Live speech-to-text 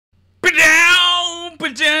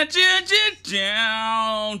Hey,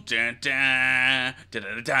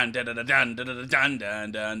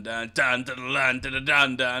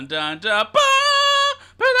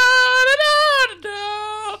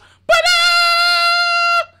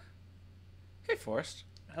 Forrest.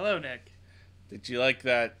 Hello, Nick. Did you like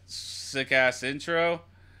that sick-ass intro?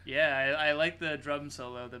 Yeah, I like the drum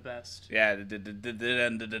solo the best. Yeah, that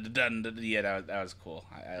was cool.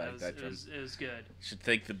 I like that drum. It was good. Should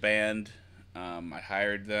thank the band. I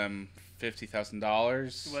hired them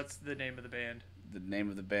 $50,000. What's the name of the band? The name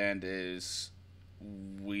of the band is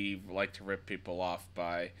We Like to Rip People Off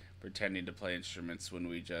by Pretending to Play Instruments when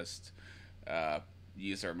we just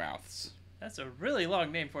use our mouths. That's a really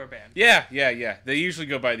long name for a band. Yeah. They usually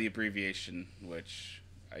go by the abbreviation, which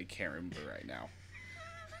I can't remember right now.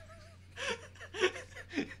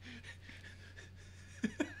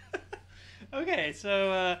 Okay,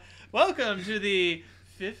 so welcome to the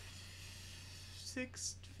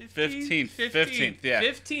 15th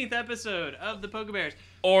episode of the PokéBears.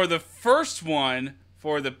 Or the first one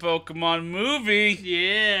for the Pokemon movie.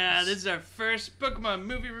 Yeah, this is our first Pokemon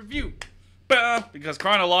movie review. Because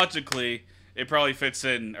chronologically, it probably fits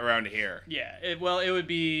in around here. Yeah, it would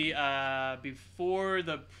be before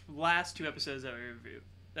the last two episodes that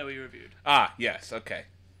we reviewed. Ah, yes, okay.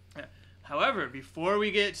 However, before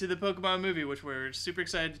we get to the Pokemon movie, which we're super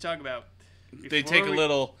excited to talk about, they take a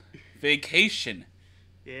little vacation,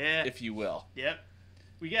 yeah, if you will. Yep.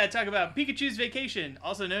 We gotta talk about Pikachu's Vacation,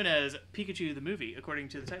 also known as Pikachu the Movie, according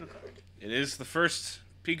to the title card. It is the first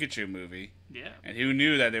Pikachu movie. Yeah. And who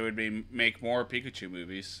knew that there would make more Pikachu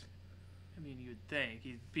movies? I mean, you'd think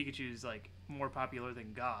Pikachu's like more popular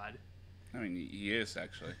than God. I mean, he is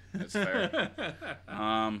actually. That's fair.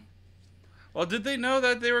 Well, did they know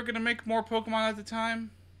that they were going to make more Pokemon at the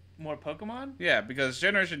time? More Pokemon? Yeah, because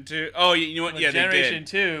Generation 2... Oh, you know what? Well, yeah, Generation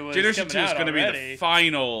they did. 2 was Generation 2 is going to be the already.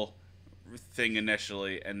 final thing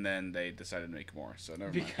initially, and then they decided to make more. So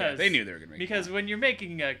never mind. Yeah, they knew they were going to make more. Because when you're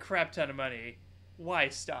making a crap ton of money, why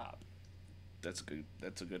stop? That's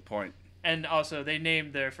a good point. And also, they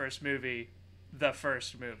named their first movie The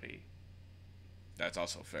First Movie. That's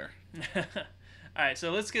also fair. Alright,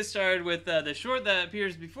 so let's get started with the short that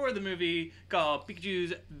appears before the movie called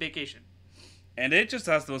Pikachu's Vacation. And it just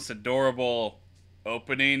has the most adorable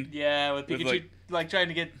opening. Yeah, with Pikachu like trying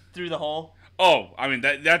to get through the hole. Oh, I mean,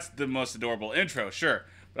 that's the most adorable intro, sure.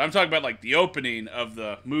 But I'm talking about like the opening of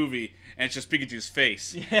the movie, and it's just Pikachu's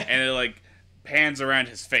face. Yeah. And it like pans around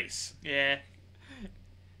his face. Yeah.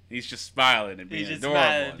 He's just smiling and being adorable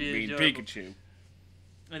and being Pikachu.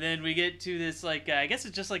 And then we get to this, like, I guess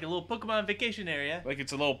it's just like a little Pokemon vacation area. Like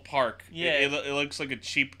it's a little park. Yeah. It looks like a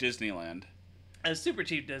cheap Disneyland. A super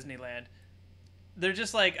cheap Disneyland. They're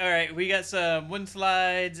just like, all right, we got some wind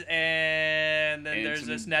slides, and then there's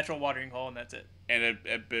this natural watering hole, and that's it. And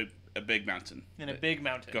a big mountain. And a big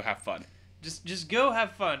mountain. Go have fun. Just go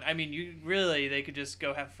have fun. I mean, they could just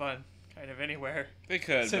go have fun kind of anywhere. They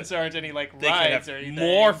could. Since there aren't any, like, rides or anything.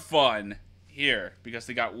 More fun here because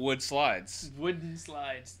they got wood slides. Wooden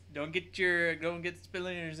slides. Don't get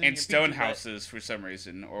spillers in and your stone Pikachu houses for some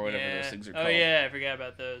reason, or whatever those things are called. Oh yeah, I forgot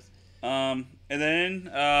about those. And then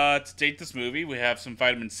to date this movie, we have some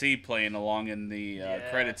Vitamin C playing along in the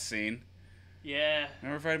credits scene. Yeah.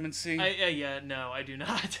 Remember Vitamin C? No, I do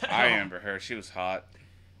not. I remember her. She was hot.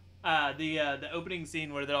 The opening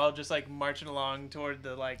scene where they're all just like marching along toward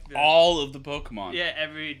all of the Pokemon. Yeah,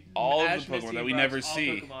 all of the Pokemon that we never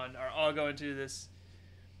see. Pokemon are all going to this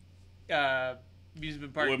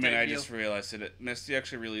amusement park. I just realized that Misty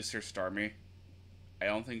actually released her Starmie. I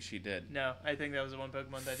don't think she did. No, I think that was the one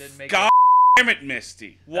Pokemon that didn't make God damn it,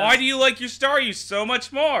 Misty! Why do you like your Staryu so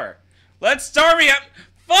much more? Let's Starmie up.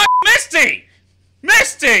 Fuck Misty!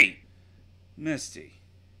 Misty.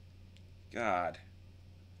 God.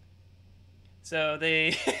 So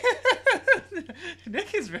they...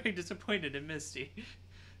 Nick is very disappointed in Misty.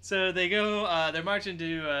 So they go, they're marching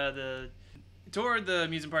to toward the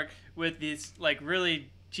amusement park with this, like, really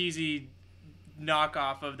cheesy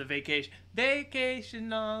knockoff of the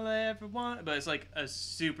Vacation all I ever want. But it's, like, a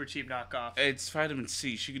super cheap knockoff. It's Vitamin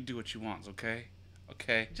C. She can do what she wants, okay?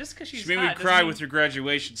 Okay? Just because she's She made me cry with your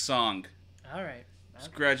graduation song. All right.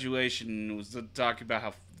 Graduation was talking about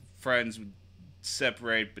how friends would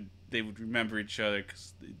separate, but they would remember each other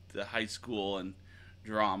because the high school and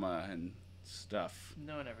drama and stuff.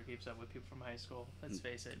 No one ever keeps up with people from high school. Let's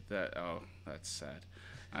face it. That's sad.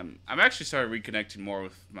 I'm actually started reconnecting more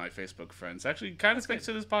with my Facebook friends. Actually, kind of thanks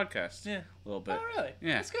to this podcast. Yeah, a little bit. Oh, really?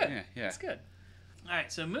 Yeah, that's good. Yeah, that's good. All right,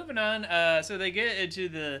 so moving on. So they get into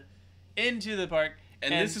the park,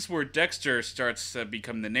 And this is where Dexter starts to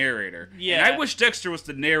become the narrator. Yeah. And I wish Dexter was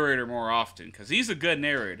the narrator more often, because he's a good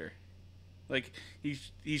narrator. Like,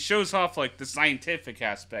 he shows off, like, the scientific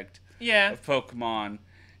aspect of Pokemon,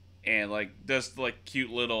 and, like, does, like, cute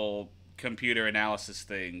little computer analysis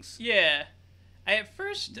things. Yeah. At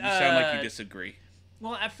first... You sound like you disagree.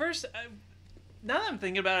 Well, at first... now that I'm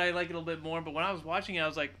thinking about it, I like it a little bit more, but when I was watching it, I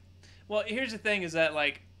was like... Well, here's the thing, is that,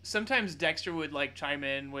 like, sometimes Dexter would, like, chime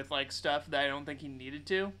in with, like, stuff that I don't think he needed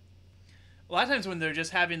to. A lot of times when they're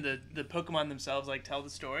just having the Pokemon themselves, like, tell the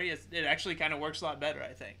story, it actually kind of works a lot better,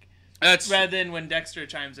 I think. Rather than when Dexter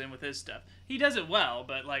chimes in with his stuff. He does it well,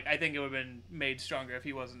 but, like, I think it would have been made stronger if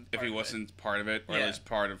he wasn't part of it, or at least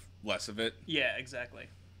part of less of it. Yeah, exactly.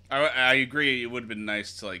 I agree, it would have been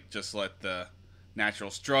nice to, like, just let the natural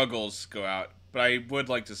struggles go out, but I would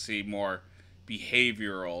like to see more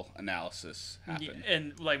behavioral analysis happen.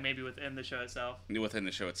 And, like, maybe within the show itself. Within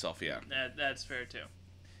the show itself, yeah. That's fair, too.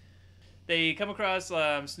 They come across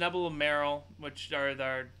Snubbull and Meryl, which are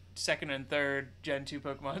our second and third Gen 2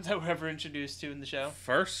 Pokemon that we're ever introduced to in the show.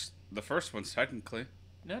 The first one's technically.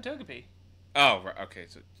 No, Togepi. Oh, right, okay,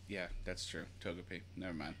 so, yeah, that's true. Togepi.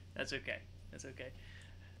 Never mind. That's okay.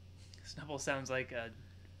 Snubbull sounds like a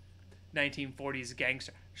 1940s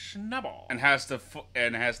gangster. Snubbull. And has the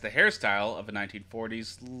hairstyle of a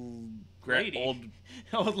 1940s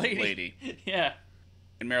old lady. Yeah.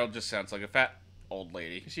 And Meryl just sounds like a fat old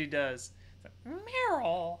lady. She does.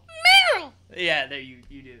 Meryl. Yeah, there you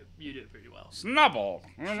do it pretty well. Snubbull.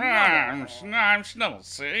 I'm Snubbull.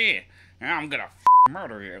 See, I'm gonna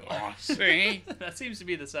murder you. See. That seems to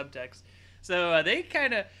be the subtext. So they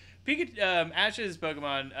kind of Ash's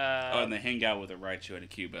Pokemon. And they hang out with a Raichu and a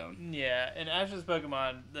Cubone. Yeah, and Ash's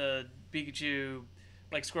Pokemon, the Pikachu,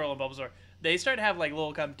 like Squirtle and Bulbasaur, they start to have like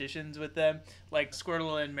little competitions with them. Like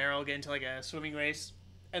Squirtle and Meryl get into like a swimming race,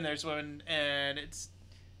 and they're swimming, and it's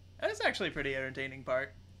actually a pretty entertaining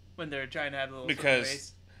part when they're trying to have a little swimming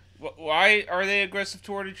race. Why are they aggressive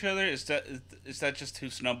toward each other? Is that just who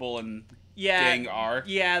Snubbull and gang are?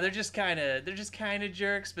 Yeah, they're just kind of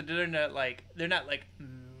jerks, but they're not like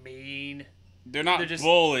mean. They're not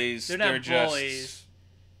bullies. They're not bullies.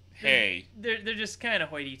 Hey. They're just kind of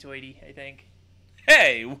hoity-toity, I think.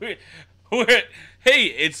 Hey,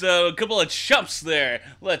 it's a couple of chumps there.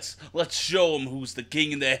 Let's show them who's the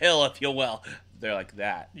king of the hill, if you will. They're like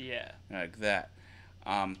that. Yeah. Like that.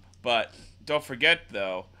 But don't forget,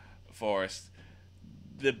 though, Forrest,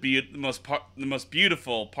 the most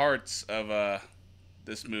beautiful parts of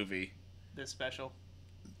this movie. This special.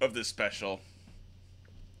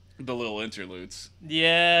 The little interludes.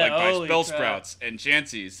 Yeah. Like by Bellsprouts and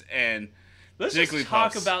Chansey's and Let's just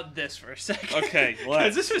talk about this for a second. Okay,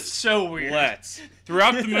 because this was so weird.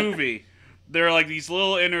 Throughout the movie, there are like these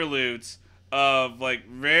little interludes of like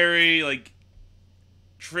very like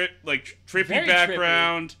trippy Very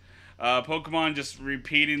background. Pokemon just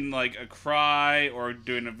repeating like a cry or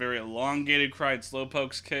doing a very elongated cry in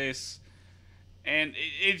Slowpoke's case. And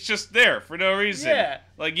it's just there for no reason. Yeah.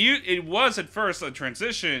 Like it was at first a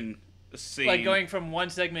transition scene. Like going from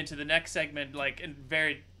one segment to the next segment,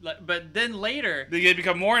 but then later they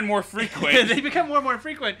become more and more frequent. They become more and more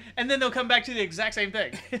frequent, and then they'll come back to the exact same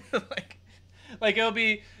thing. like it'll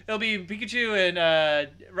be Pikachu and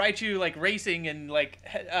Raichu like racing and like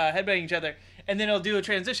headbutting each other, and then it'll do a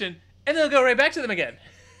transition, and then they'll go right back to them again.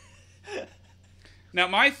 Now,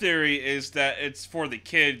 my theory is that it's for the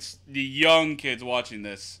kids, the young kids watching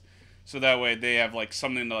this, so that way they have like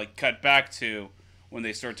something to like cut back to when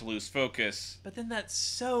they start to lose focus. But then that's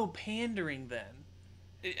so pandering then.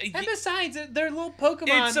 And besides, they're little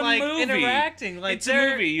Pokemon it's a like movie. Interacting. Like it's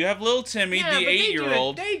a movie. You have little Timmy, the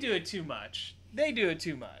 8-year-old. They do it too much.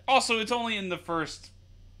 Also, it's only in this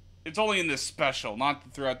special,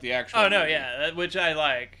 not throughout the actual. Oh no, movie. yeah, which I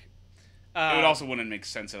like. It would also wouldn't make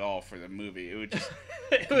sense at all for the movie. It would just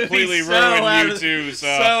it completely would ruin Mewtwo's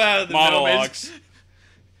monologues.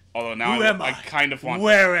 Although now I kind of want.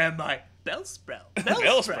 Where am I? Bellsprout.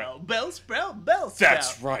 Bellsprout.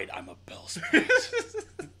 That's right, I'm a Bellsprout.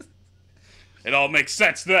 It all makes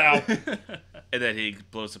sense now. And then he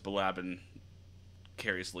blows up a lab and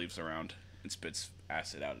carries leaves around and spits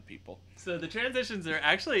acid out at people. So the transitions are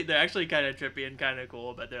actually kind of trippy and kind of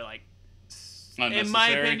cool, but they're like, in my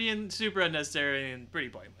opinion, super unnecessary and pretty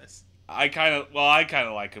pointless. I kind of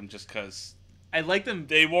like them just because I like them.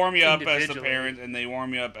 They warm you up as the parent, and they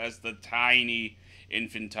warm you up as the tiny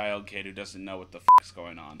infantile kid who doesn't know what the is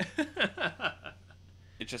going on.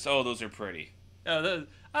 It's just, those are pretty.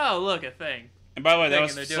 Look, a thing. And by the way, that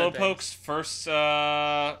was Slowpoke's first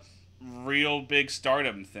real big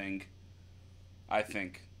stardom thing, I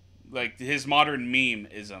think. Like, his modern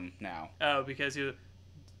meme-ism now. Oh, because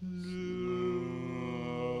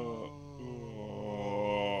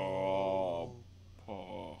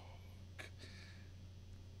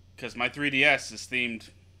Because my 3DS is themed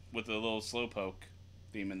with a little Slowpoke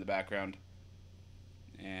theme in the background.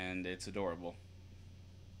 And it's adorable.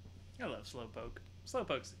 I love Slowpoke.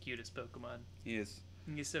 Slowpoke's the cutest Pokemon. He is.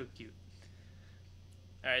 He's so cute.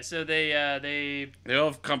 Alright, so they all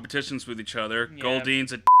have competitions with each other. Yeah.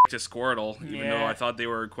 Goldine's a to Squirtle, even though I thought they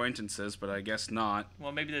were acquaintances, but I guess not.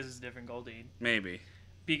 Well, maybe this is a different Goldeen. Maybe.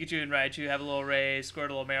 Pikachu and Raichu have a little race.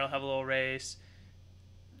 Squirtle and Meryl have a little race.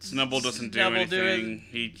 Snubbull doesn't do anything.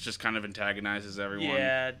 He just kind of antagonizes everyone.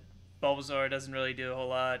 Yeah, Bulbasaur doesn't really do a whole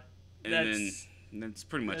lot. And that's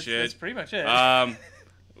pretty much it. That's pretty much it.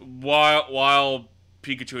 While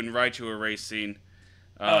Pikachu and Raichu are racing...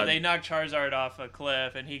 they knock Charizard off a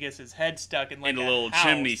cliff, and he gets his head stuck in like a little house.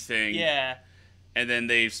 Chimney thing. Yeah. And then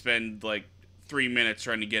they spend like 3 minutes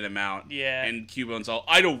trying to get him out. Yeah. And Cubone's all,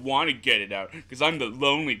 I don't want to get it out because I'm the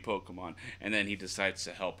lonely Pokemon. And then he decides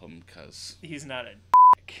to help him because he's not a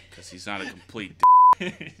dick. Because he's not a complete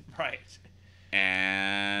dick. Right.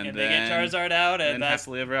 And they get Charizard out, and that's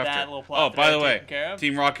happily ever after. That little plot. Oh, by the way,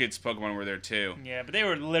 Team Rocket's Pokemon were there too. Yeah, but they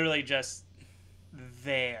were literally just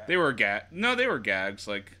there. They were No, they were gags.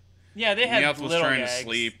 Like, yeah, they had Meowth little was trying gags. to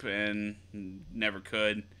sleep and never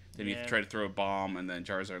could. Then he tried to throw a bomb, and then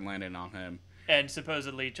Charizard landed on him. And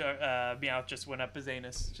supposedly, Meowth just went up his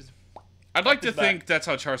anus. Just I'd like to think that's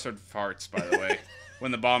how Charizard farts, by the way.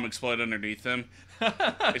 When the bomb exploded underneath him.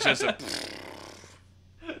 It's just a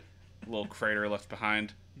little crater left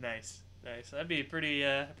behind. Nice. That'd be pretty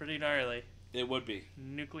gnarly. It would be.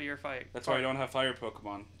 Nuclear fight. That's why I don't have fire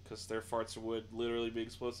Pokemon, because their farts would literally be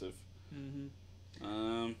explosive. Mm-hmm.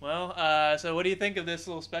 So what do you think of this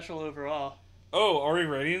little special overall? Oh, are we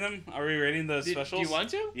rating them? Are we rating the specials? Do you want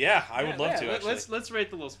to? Yeah, I would love to, actually. Let's rate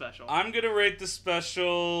the little special. I'm going to rate the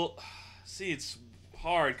special... See, it's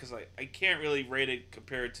hard, because I can't really rate it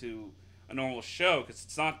compared to a normal show, because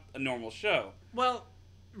it's not a normal show. Well,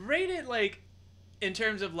 rate it, like, in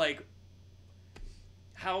terms of, like,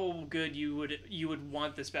 how good you would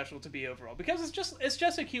want the special to be overall. Because it's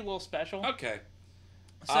just a cute little special. Okay.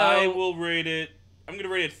 So I will rate it... I'm going to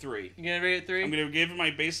rate it 3. You're going to rate it 3? I'm going to give it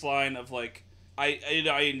my baseline of, like...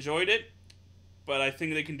 I enjoyed it, but I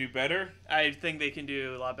think they can do better. I think they can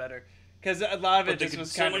do a lot better. Because a lot of it just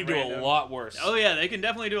was kind of random. They can certainly do a lot worse. Oh, yeah, they can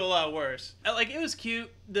definitely do a lot worse. Like, it was cute.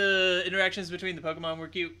 The interactions between the Pokemon were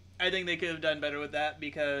cute. I think they could have done better with that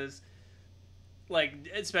because, like,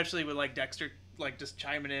 especially with, like, Dexter, like, just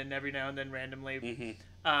chiming in every now and then randomly.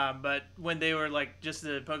 Mm-hmm. But when they were, like, just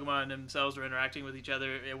the Pokemon themselves were interacting with each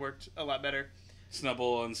other, it worked a lot better.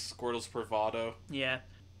 Snubbull and Squirtle's bravado. Yeah.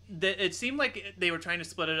 It seemed like they were trying to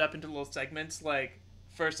split it up into little segments. Like,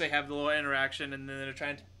 first they have the little interaction, and then they're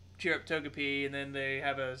trying to cheer up Togepi, and then they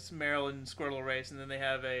have a Meryl and Squirtle race, and then they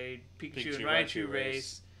have a Pikachu and Raichu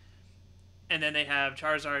race. And then they have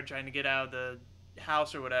Charizard trying to get out of the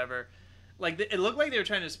house or whatever. Like, it looked like they were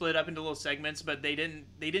trying to split it up into little segments, but they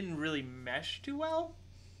didn't really mesh too well.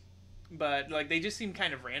 But, like, they just seemed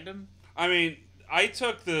kind of random. I mean, I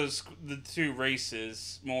took the 2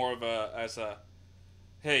 races more of as a...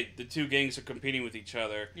 Hey, the 2 gangs are competing with each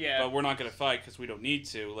other, but we're not going to fight because we don't need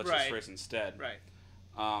to. Let's just race instead. Right.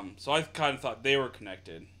 So I kind of thought they were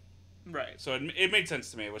connected. Right. So it made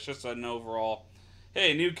sense to me. It was just an overall,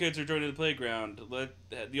 hey, new kids are joining the playground.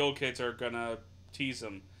 The old kids are going to tease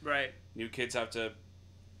them. Right. New kids have to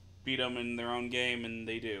beat them in their own game, and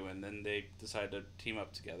they do. And then they decide to team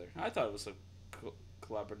up together. I thought it was a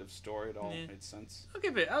collaborative story. It all made sense. I'll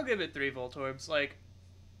give it 3 Voltorbs. Like,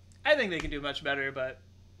 I think they can do much better, but...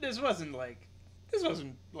 This wasn't like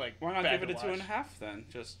why not give it a 2.5 then?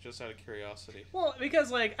 Just out of curiosity. Well,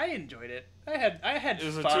 because like I enjoyed it. I had It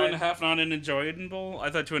was fun. a 2.5 not an enjoyable? I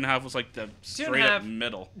thought 2.5 was like the straight up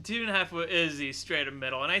middle. 2.5 is the straight up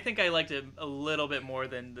middle, and I think I liked it a little bit more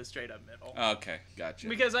than the straight up middle. Okay, gotcha.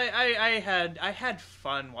 Because I had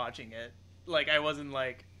fun watching it. Like I wasn't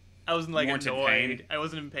annoyed. I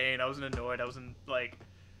wasn't in pain. I wasn't annoyed. I wasn't like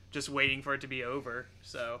just waiting for it to be over.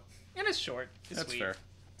 So, and it's short. It's That's sweet. fair.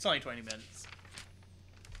 It's only 20 minutes.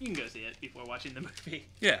 You can go see it before watching the movie.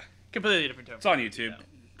 Yeah. Completely different tone. It's on YouTube. So.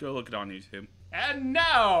 Go look it on YouTube. And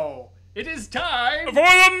now, it is time for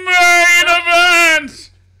the main event!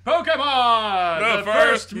 Pokemon! The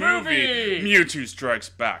First Movie! Mewtwo Strikes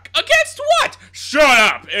Back. Against what? Shut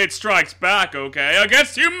up! It strikes back, okay?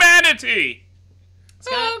 Against humanity!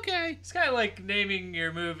 Okay. It's kind of like naming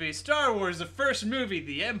your movie Star Wars The First Movie,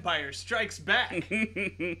 The Empire Strikes Back.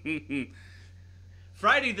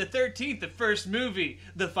 Friday the 13th, the first movie,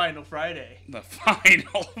 The Final Friday. The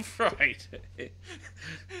Final Friday.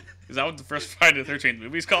 Is that what the first Friday the 13th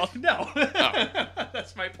movie is called? No. Oh.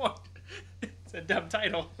 That's my point. It's a dumb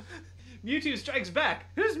title. Mewtwo Strikes Back.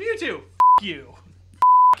 Who's Mewtwo? F*** you.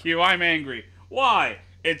 F*** you, I'm angry. Why?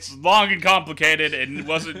 It's long and complicated and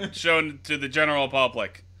wasn't shown to the general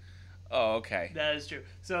public. Oh, okay. That is true.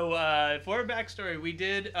 So, for a backstory, we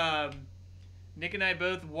did... Nick and I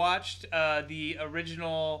both watched the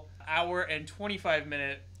original hour and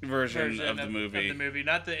 25-minute version of the movie.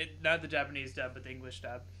 Not the Japanese dub, but the English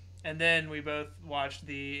dub. And then we both watched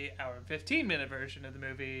the hour and 15-minute version of the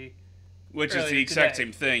movie. Which is the exact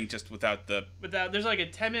same thing, just without the... There's like a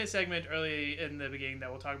 10-minute segment early in the beginning that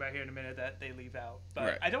we'll talk about here in a minute that they leave out. But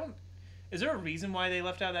right. I don't... Is there a reason why they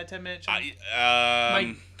left out that 10-minute chunk?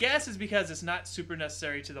 My guess is because it's not super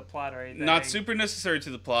necessary to the plot or anything. Not super necessary to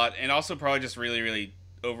the plot, and also probably just really, really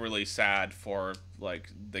overly sad for, like,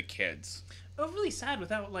 the kids. Overly sad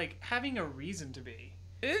without, like, having a reason to be.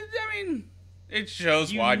 It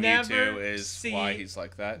shows why Mewtwo is why he's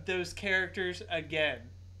like that. Those characters again.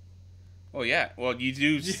 Well, yeah. Well, you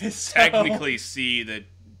do technically see the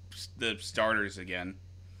starters again.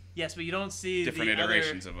 Yes, but you don't see different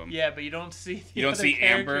iterations of them. Yeah, but you don't see you don't see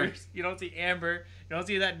Amber. You don't see Amber. You don't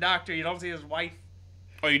see that doctor. You don't see his wife.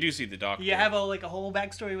 Oh, you do see the doctor. You have a whole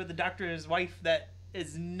backstory with the doctor and his wife that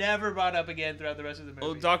is never brought up again throughout the rest of the movie.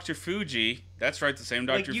 Well, Dr. Fuji. That's right, the same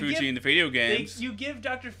Dr. Fuji in the video games. You give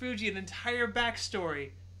Dr. Fuji an entire backstory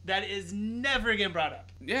that is never again brought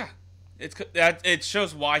up. Yeah. It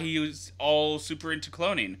shows why he was all super into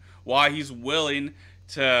cloning. Why he's willing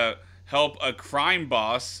to help a crime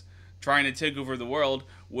boss trying to take over the world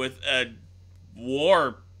with a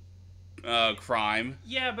war crime.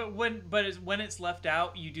 Yeah, but when it's left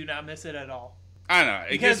out, you do not miss it at all. I don't know.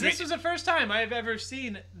 Because this was the first time I've ever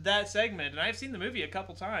seen that segment, and I've seen the movie a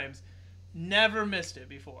couple times. Never missed it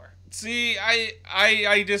before. See,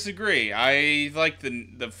 I disagree. I like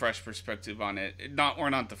the fresh perspective on it.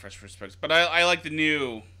 Not the fresh perspective, but I like the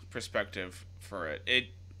new perspective for it.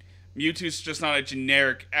 Mewtwo's just not a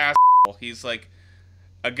generic asshole. He's like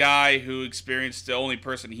a guy who experienced the only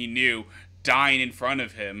person he knew dying in front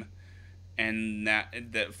of him, and that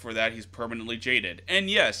for that he's permanently jaded. And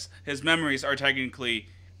yes, his memories are technically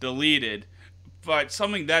deleted, but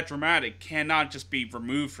something that dramatic cannot just be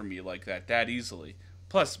removed from you like that easily.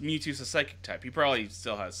 Plus, Mewtwo's a psychic type. He probably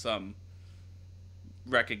still has some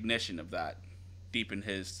recognition of that deep in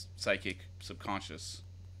his psychic subconscious.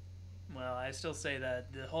 Well, I still say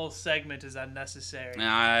that the whole segment is unnecessary.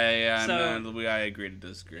 I agree to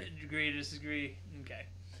disagree. Agree to disagree? Okay.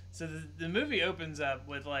 So the movie opens up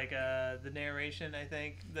with, like, the narration, I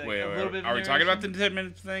think. Wait, are we talking about the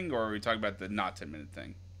 10-minute thing, or are we talking about the not 10-minute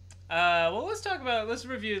thing? Well, let's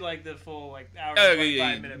review, like, the full, like, hour and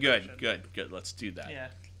 25-minute version. Good. Let's do that. Yeah.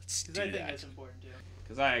 Let's do that. I think that. that's important, too.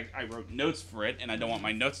 Because I wrote notes for it, and I don't want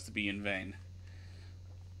my notes to be in vain.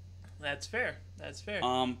 That's fair.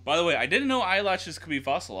 By the way, I didn't know eyelashes could be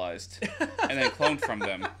fossilized and then cloned from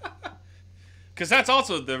them. Because that's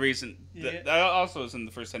also the reason. That also is in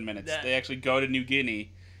the first 10 minutes. They actually go to New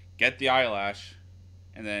Guinea, get the eyelash,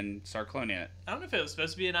 and then start cloning it. I don't know if it was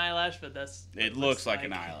supposed to be an eyelash, but that's... It looks like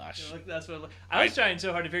an eyelash. That's what it looked. I was trying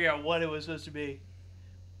so hard to figure out what it was supposed to be.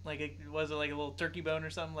 Like, was it like a little turkey bone or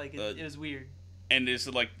something? Like, it was weird. And is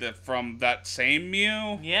it like from that same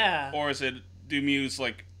Mew? Yeah. Or do Mews,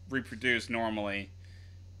 like, reproduce normally?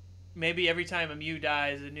 Maybe every time a Mew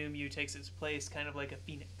dies, a new Mew takes its place, kind of like a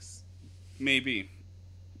phoenix. Maybe.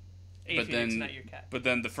 Phoenix, not your cat. But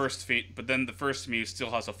then the first Mew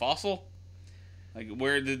still has a fossil? Like,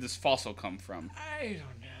 where did this fossil come from? I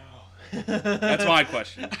don't know. That's my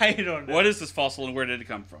question. I don't know. What is this fossil and where did it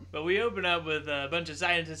come from? But we open up with a bunch of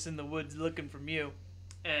scientists in the woods looking for Mew,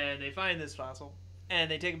 and they find this fossil,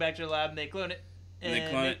 and they take it back to the lab and they clone it. And they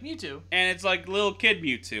clone it. Mewtwo. And it's like little kid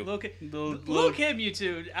Mewtwo. Little kid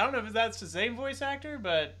Mewtwo. I don't know if that's the same voice actor,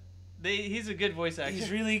 but he's a good voice actor.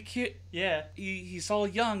 He's really cute. Yeah. He's all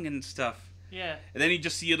young and stuff. Yeah. And then you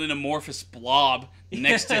just see an amorphous blob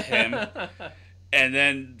next to him. And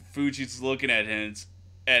then Fuji's looking at him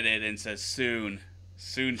and says, soon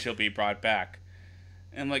she'll be brought back.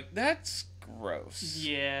 And I'm like, that's gross.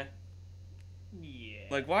 Yeah.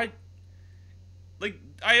 Like, why? Like,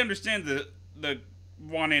 I understand the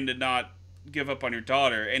wanting to not give up on your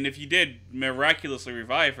daughter, and if you did miraculously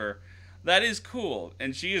revive her, that is cool,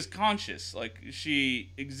 and she is conscious. Like, she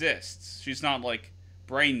exists. She's not, like,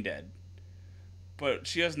 brain dead. But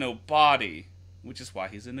she has no body, which is why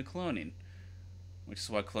he's into cloning. Which is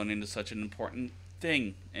why cloning is such an important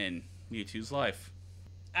thing in Mewtwo's life.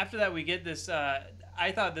 after that, we get this.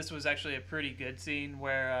 I thought this was actually a pretty good scene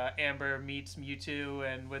where Amber meets Mewtwo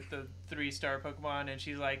and with the 3-star Pokemon, and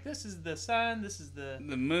she's like, "This is the sun. This is the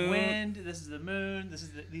moon. Wind. This is the moon.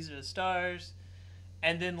 These are the stars."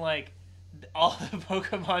 And then like all the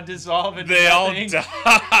Pokemon dissolve into nothing. They all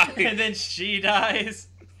die. And then she dies,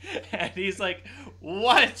 and he's like,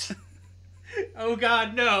 "What? Oh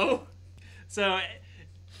God, no!" So,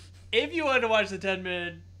 if you wanted to watch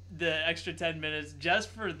the extra 10 minutes just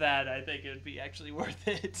for that, I think it would be actually worth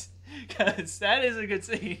it, because that is a good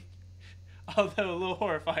scene, although a little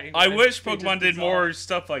horrifying. I wish Pokemon did more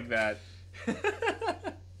stuff like that.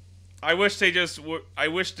 I wish they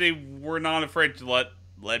were not afraid to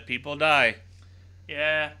let people die.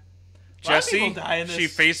 Yeah. Jessie, she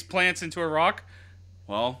face plants into a rock.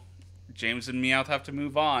 Well, James and Meowth have to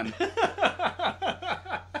move on.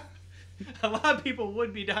 A lot of people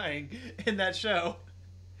would be dying in that show.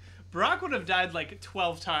 Brock would have died like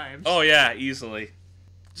 12 times. Oh yeah, easily.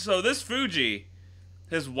 So this Fuji,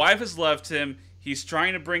 his wife has left him. He's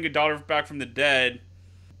trying to bring a daughter back from the dead.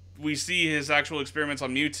 We see his actual experiments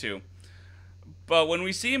on Mewtwo. But when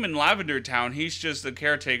we see him in Lavender Town, he's just a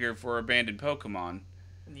caretaker for abandoned Pokemon.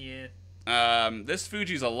 Yeah. This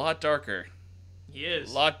Fuji's a lot darker. He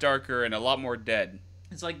is. A lot darker and a lot more dead.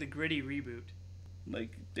 It's like the Gritty reboot.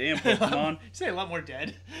 Like, damn, Pokemon. You say a lot more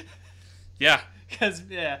dead. Yeah. Because,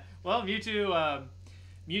 well, Mewtwo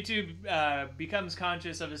becomes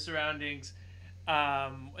conscious of his surroundings.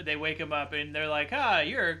 They wake him up and they're like,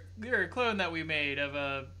 you're a clone that we made of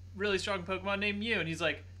a really strong Pokemon named Mew. And he's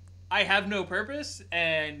like, I have no purpose.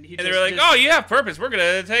 And they're like, oh, you have purpose. We're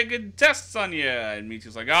going to take tests on you. And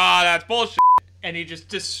Mewtwo's like, that's bullshit. And he just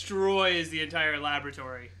destroys the entire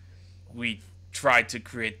laboratory. We tried to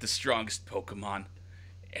create the strongest Pokemon,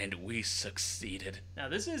 and we succeeded. Now,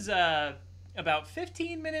 this is about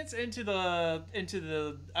 15 minutes into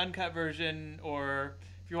the uncut version, or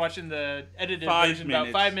if you're watching the edited version, about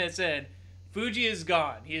 5 minutes in. Fuji is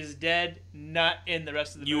gone. He is dead, not in the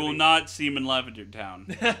rest of the movie. You will not see him in Lavender Town.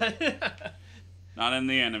 Not in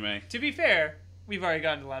the anime. To be fair, we've already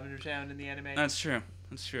gone to Lavender Town in the anime. That's true.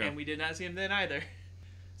 That's true. And we did not see him then either.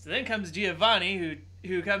 So then comes Giovanni,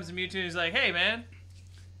 who comes to Mewtwo and is like, hey, man,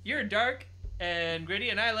 you're dark and gritty,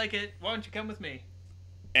 and I like it. Why don't you come with me?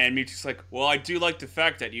 And Mewtwo's like, well, I do like the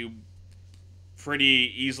fact that you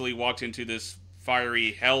pretty easily walked into this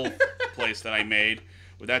fiery hell place that I made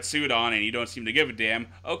with that suit on, and you don't seem to give a damn.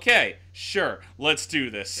 Okay, sure, let's do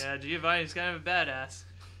this. Yeah, Giovanni's kind of a badass.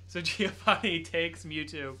 So Giovanni takes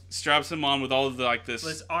Mewtwo. Straps him on with all of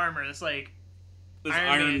this armor, this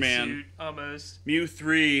Iron Man suit, almost. Mew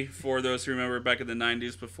 3, for those who remember back in the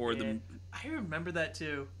 90s before the... I remember that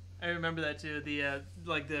too. The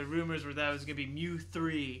the rumors were that it was going to be Mew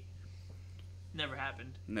 3. Never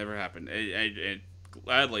happened.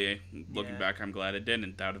 Gladly, looking back, I'm glad it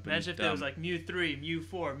didn't. That would have been Imagine if dumb. there was like Mew 3, Mew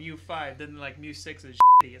 4, Mew 5, then like Mew 6 is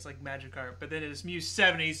shitty. It's like Magikarp. But then it's Mew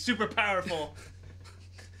 7, he's super powerful.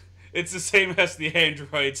 It's the same as the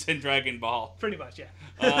androids in Dragon Ball. Pretty much, yeah.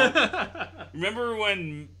 Remember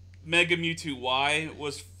when Mega Mewtwo Y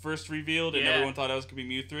was first revealed and everyone thought that was going to be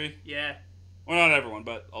Mew 3? Yeah. Well, not everyone,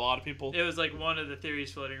 but a lot of people. It was like one of the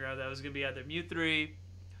theories floating around that was going to be either Mew 3,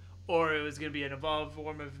 or it was going to be an evolved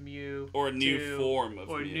form of Mew. Or a new form of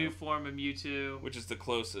Mew. Or a new form of Mewtwo. Which is the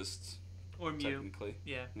closest. Or Mew. Technically.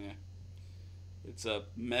 Yeah. It's a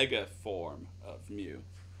mega form of Mew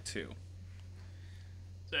 2.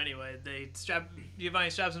 So anyway, Giovanni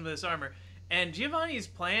straps him with this armor. And Giovanni's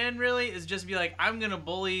plan, really, is just to be like, I'm going to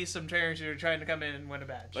bully some trainers who are trying to come in and win a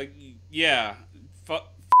badge. Like, yeah.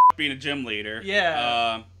 Being a gym leader.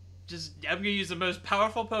 Yeah. I'm going to use the most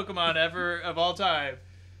powerful Pokemon ever of all time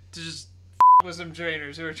to just with some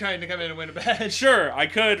trainers who are trying to come in and win a badge. Sure, I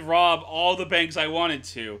could rob all the banks I wanted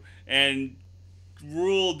to and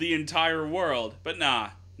rule the entire world. But nah,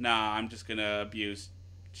 I'm just going to abuse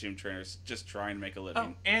gym trainers just trying to make a living.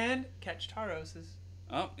 Oh, and catch Taroses.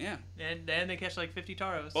 Oh, yeah. And they catch like 50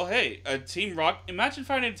 Taros. Well, hey, imagine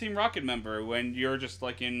finding a Team Rocket member when you're just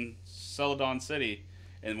like in Celadon City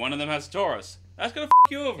and one of them has Tauros. That's gonna f***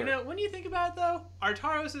 you over. You know, when you think about it, though, are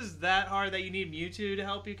Taroses that hard that you need Mewtwo to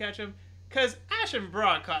help you catch them? Because Ash and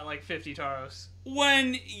Brock caught like 50 Taros.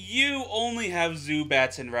 When you only have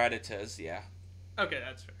Zubats and Rattatas, yeah. Okay,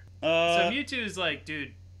 that's fair. So Mewtwo's like,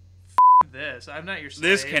 dude, this. I'm not your slave.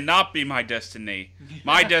 This cannot be my destiny.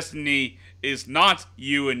 My destiny is not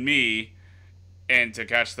you and me, and to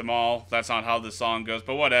catch them all. That's not how the song goes,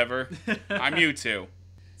 but whatever. I'm Mewtwo.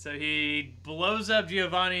 So he blows up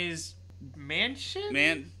Giovanni's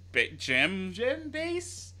mansion? Gym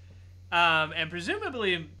base? And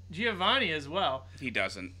presumably Giovanni as well. He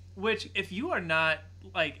doesn't. Which, if you are not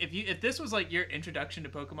like if this was like your introduction to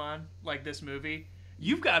Pokemon, like this movie,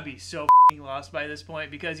 you've got to be so lost by this point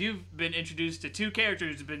because you've been introduced to 2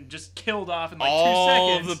 characters who've been just killed off in like 2 seconds.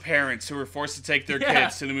 All of the parents who were forced to take their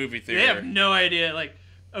kids to the movie theater. They have no idea. Like,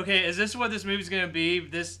 okay, is this what this movie's gonna be?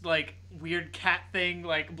 This like weird cat thing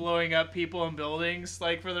like blowing up people in buildings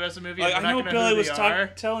like for the rest of the movie? Like, I know Billy was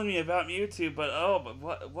telling me about Mewtwo,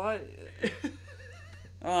 but what?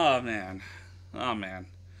 Oh man.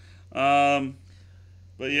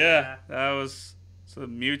 But yeah, that was so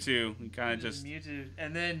Mewtwo. We kind of just Mewtwo,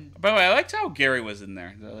 and then. By the way, I liked how Gary was in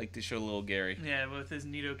there. I like to show little Gary. Yeah, with his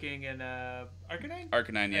Nidoking and Arcanine.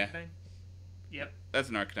 Arcanine, yeah. Arcanine? Yep. That's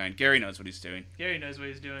an Arcanine. Gary knows what he's doing. Gary knows what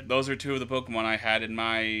he's doing. Those are 2 of the Pokemon I had in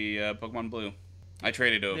my Pokemon Blue. I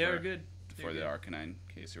traded over. They are good. For the Arcanine, in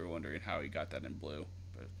case you were wondering how he got that in Blue,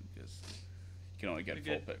 but because you can only get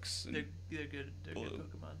full picks. They're good. They're good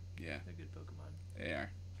Pokemon. Yeah. They're good Pokemon. They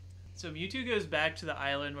are. So Mewtwo goes back to the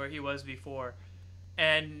island where he was before,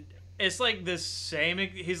 and it's like the same.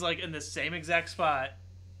 He's like in the same exact spot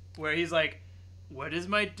where he's like, "What is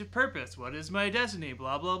my purpose? What is my destiny?"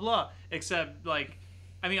 Blah blah blah. Except like,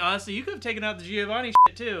 I mean, honestly, you could have taken out the Giovanni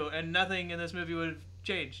shit too, and nothing in this movie would have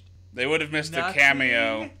changed. They would have missed a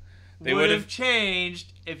cameo. They would have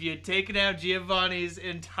changed if you had taken out Giovanni's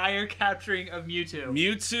entire capturing of Mewtwo.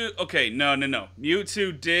 Mewtwo, okay, no.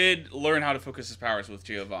 Mewtwo did learn how to focus his powers with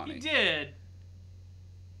Giovanni. He did.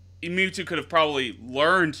 Mewtwo could have probably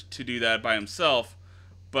learned to do that by himself,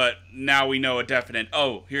 but now we know a definite.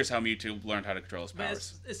 Oh, here's how Mewtwo learned how to control his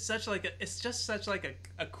powers. But it's just such like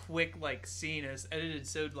a quick like scene. It's edited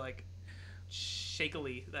so like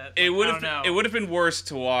shakily that like, it would have been worse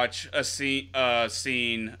to watch a scene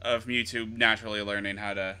of Mewtwo naturally learning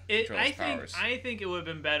how to control his powers. I think it would have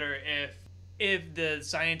been better if the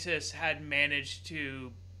scientists had managed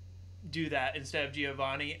to do that instead of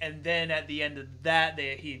Giovanni, and then at the end of that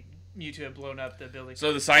Mewtwo had blown up the building.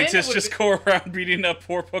 So the scientists just go around beating up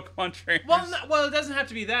poor Pokemon trainers. Well, it doesn't have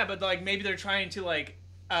to be that, but like maybe they're trying to like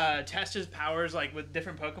test his powers like with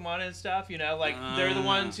different Pokemon and stuff. You know, like they're the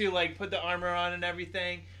ones who like put the armor on and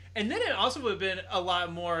everything. And then it also would have been a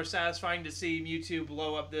lot more satisfying to see Mewtwo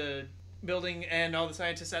blow up the building and all the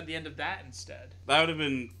scientists at the end of that instead. That would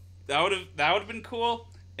have been cool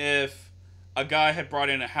if a guy had brought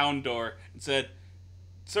in a Houndour and said,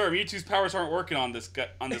 "Sir, Mewtwo's powers aren't working on this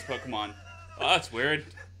Pokemon." Oh, that's weird.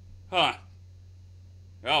 Huh.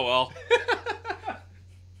 Oh, well.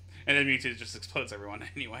 And then Mewtwo just explodes everyone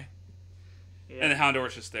anyway. Yeah. And the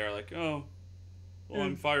Houndour's just there like, oh, well,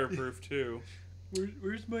 I'm fireproof too.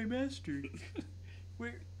 Where's my master?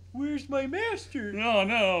 Where's my master?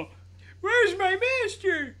 No. Where's my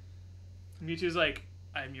master? Mewtwo's like,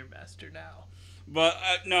 I'm your master now. But,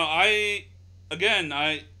 no, I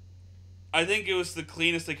think it was the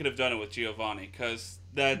cleanest they could have done it with Giovanni, because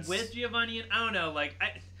that's... With Giovanni, I don't know, like,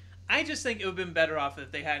 I just think it would have been better off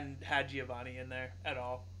if they hadn't had Giovanni in there at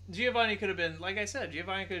all. Giovanni could have been, like I said,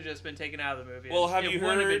 Giovanni could have just been taken out of the movie. Well, have you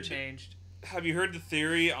heard the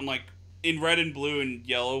theory on, like, in Red and Blue and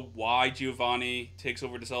Yellow, why Giovanni takes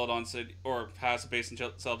over to Celadon City, or has a base in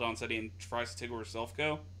Celadon City and tries to take over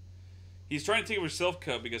Silph-Co? He's trying to take over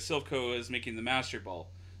Silph-Co because Silph-Co is making the Master Ball.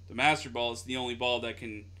 The Master Ball is the only ball that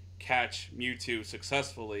can catch Mewtwo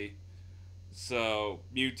successfully. So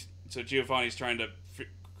Giovanni's trying to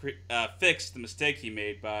fix the mistake he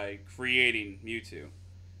made by creating Mewtwo.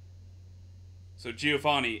 So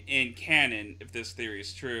Giovanni, in canon, if this theory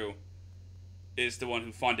is true, is the one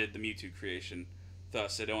who funded the Mewtwo creation.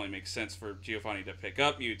 Thus, it only makes sense for Giovanni to pick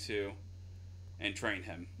up Mewtwo and train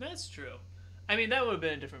him. That's true. I mean, that would have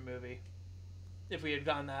been a different movie if we had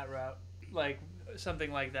gone that route. Like,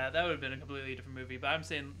 something like that. That would have been a completely different movie. But I'm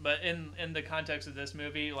saying, but in the context of this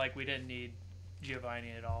movie, like, we didn't need Giovanni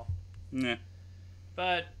at all. Nah.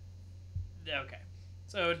 But, okay.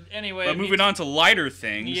 So, anyway. But moving on to lighter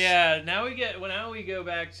things. Yeah, now we go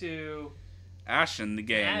back to... Ash and the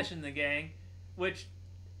gang. Which...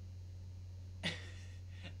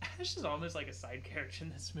 Ash is almost like a side character in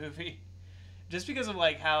this movie. Just because of,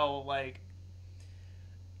 like, how, like...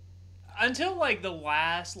 Until, like, the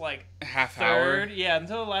last, like... half hour? Yeah,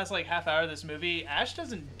 until the last, like, half hour of this movie, Ash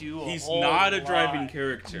doesn't do a whole lot. He's not a driving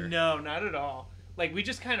character. No, not at all. Like, we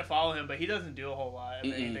just kind of follow him, but he doesn't do a whole lot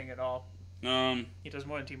of anything at all. He does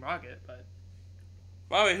more than Team Rocket, but...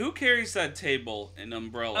 By the way, who carries that table and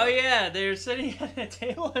umbrella? Oh, yeah, they're sitting at a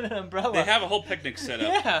table and an umbrella. They have a whole picnic set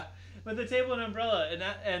up. Yeah, with the table and umbrella.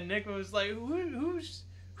 And Nick was like,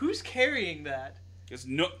 who's carrying that? Because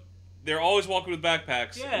they're always walking with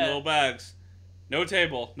backpacks and little bags. No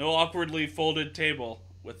table. No awkwardly folded table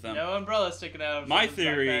with them. No umbrella sticking out of My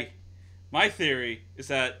theory is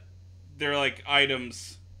that they're like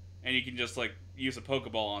items, and you can just like use a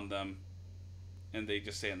Pokeball on them, and they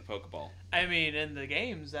just stay in the Pokeball. I mean, in the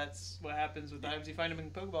games, that's what happens with items. You find them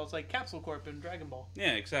in Pokeball. It's like Capsule Corp in Dragon Ball.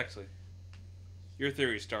 Yeah, exactly. Your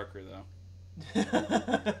theory's darker, though.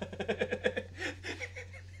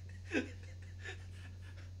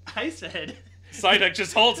 I said... Psyduck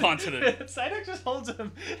just holds onto them. Psyduck just holds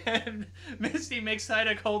them, and Misty makes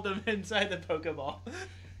Psyduck hold them inside the Pokeball.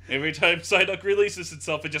 Every time Psyduck releases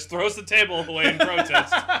itself, it just throws the table away in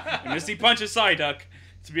protest. And Misty punches Psyduck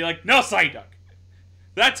to be like, no, Psyduck!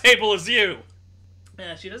 That table is you!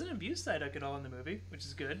 Yeah, she doesn't abuse Psyduck at all in the movie, which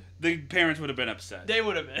is good. The parents would have been upset. They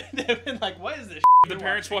would have been. They'd have been like, what is this If the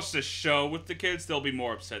parents watch the show with the kids, they'll be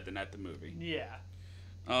more upset than at the movie. Yeah.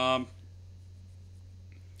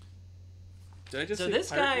 Did I just so say this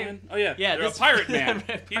pirate guy... man? Oh, yeah. Yeah, They're a pirate man.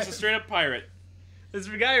 He's a straight-up pirate. This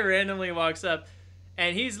guy randomly walks up,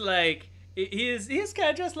 and he's like... He's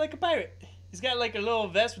kind of dressed like a pirate. He's got like a little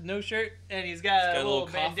vest with no shirt, and he's got a little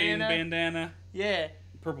bandana. Yeah.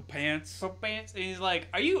 Purple pants. Purple pants. And he's like,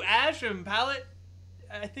 are you Ash from Pallet?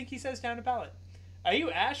 I think he says Town to Pallet. Are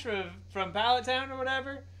you Ash from Pallet Town or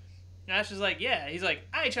whatever? And Ash is like, yeah. He's like,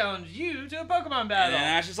 I challenge you to a Pokemon battle. And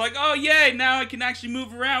Ash is like, oh yay, now I can actually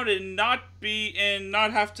move around and not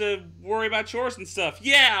have to worry about chores and stuff.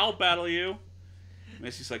 Yeah, I'll battle you.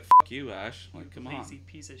 Misty's like, fuck you, Ash. Like, come on. Lazy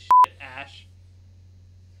piece of shit, Ash.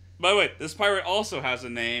 By the way, this pirate also has a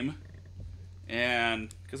name.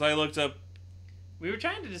 And, because I looked up... We were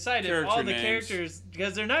trying to decide if all the characters...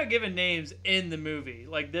 Because they're not given names in the movie.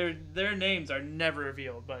 Like, their names are never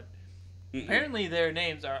revealed. But apparently their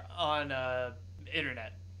names are on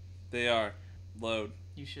internet. They are. Load.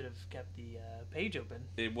 You should have kept the page open.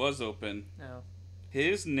 It was open. No.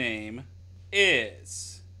 His name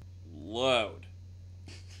is... Load.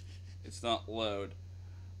 It's not Load.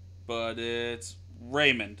 But it's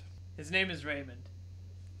Raymond. His name is Raymond.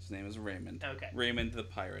 His name is Raymond. Okay. Raymond the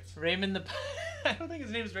Pirate. Raymond the I don't think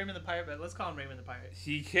his name is Raymond the Pirate, but let's call him Raymond the Pirate.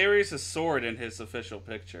 He carries a sword in his official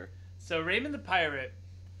picture. So Raymond the Pirate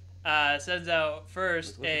sends out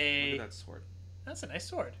first look at that sword. That's a nice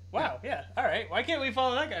sword. Wow, yeah. All right. Why can't we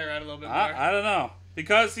follow that guy around a little bit more? I don't know.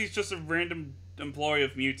 Because he's just a random employee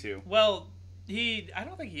of Mewtwo. Well, I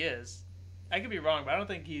don't think he is. I could be wrong, but I don't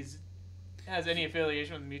think has any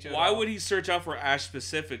affiliation with Mewtwo. Why would he search out for Ash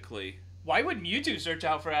specifically? Why would Mewtwo search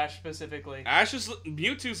out for Ash specifically?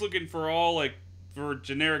 Mewtwo's looking for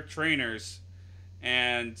generic trainers,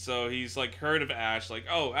 and so he's like heard of Ash. Like,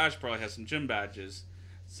 oh, Ash probably has some gym badges,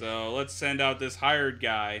 so let's send out this hired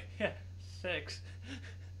guy. Yeah, 6.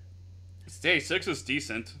 Hey, 6 is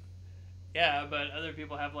decent. Yeah, but other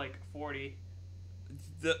people have like 40.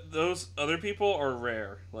 Those other people are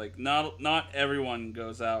rare. Like, not everyone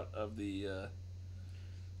goes out of the...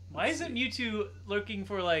 Why isn't Mewtwo looking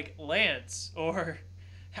for, like, Lance, or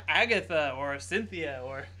Agatha, or Cynthia,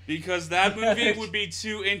 or... Because that movie would be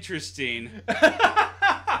too interesting.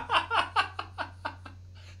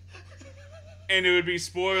 And it would be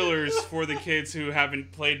spoilers for the kids who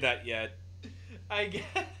haven't played that yet. I guess.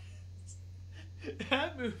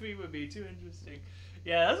 That movie would be too interesting.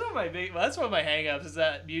 Yeah, that's one of my hang-ups, is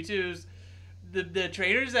that Mewtwo's... The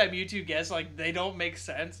trainers that Mewtwo gets, like, they don't make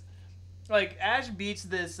sense. Like, Ash beats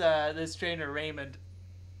this trainer, Raymond,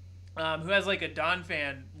 who has, like, a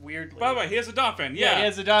Donphan, weirdly. By the way, he has a Donphan, yeah. He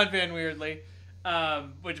has a Donphan, weirdly,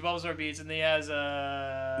 which Bulbasaur beats, and he has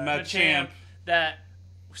a Machamp that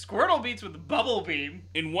Squirtle beats with Bubble Beam.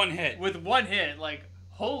 In one hit. With one hit, like,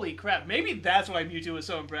 holy crap. Maybe that's why Mewtwo was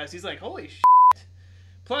so impressed. He's like, holy shit.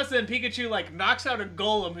 Plus, then Pikachu, like, knocks out a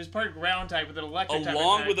Golem who's part ground type with an electric type.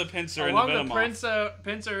 Along with a Pinsir and a Venomoth. Along with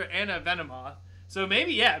Pinsir and a Venomoth. So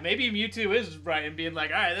maybe Mewtwo is right in being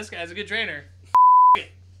like, alright, this guy's a good trainer.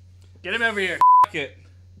 It. Get him over here. It.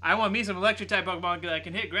 I want me some electric type Pokemon that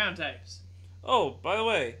can hit ground types. Oh, by the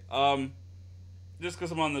way, just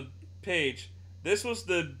because I'm on the page, this was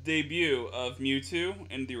the debut of Mewtwo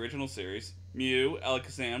in the original series. Mew,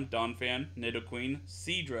 Alakazam, Donphan, Nidoqueen,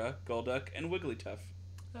 Seadra, Golduck, and Wigglytuff.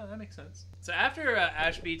 Oh, that makes sense. So after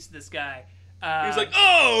Ash beats this guy, he's like,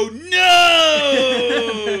 "Oh no!"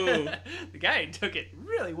 The guy took it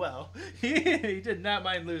really well. He did not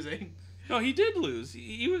mind losing. No, he did lose.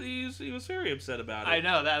 He was very upset about it. I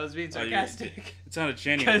know, that was being sarcastic. It sounded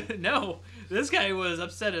genuine. No, this guy was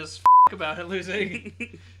upset as about it losing.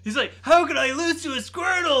 He's like, "How could I lose to a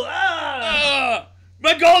Squirtle? Ah!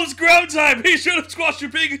 My Golem's ground type. He should have squashed your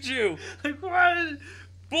Pikachu." Like, what?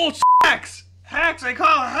 Bullshit. Hacks! I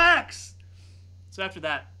call it hacks! So after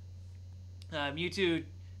that, Mewtwo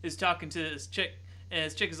is talking to this chick, and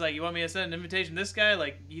his chick is like, you want me to send an invitation to this guy?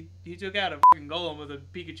 Like, he took out a fucking Golem with a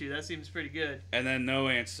Pikachu. That seems pretty good. And then no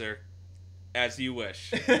answer. As you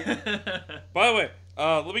wish. By the way,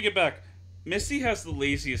 let me get back. Misty has the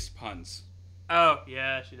laziest puns. Oh,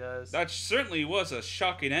 yeah, she does. That certainly was a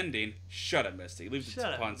shocking ending. Shut up, Misty. Leave the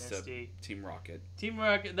Shut up, puns Misty. to Team Rocket. Team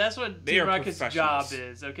Rocket, that's what They Team are Rocket's job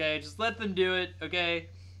professionals. is, okay? Just let them do it, okay?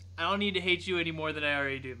 I don't need to hate you any more than I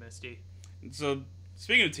already do, Misty. And so,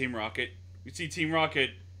 speaking of Team Rocket, we see Team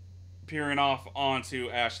Rocket peering off onto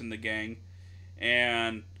Ash and the gang,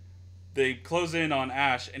 and they close in on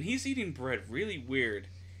Ash, and he's eating bread really weird.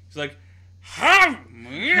 He's like,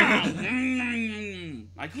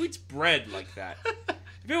 like, who eats bread like that?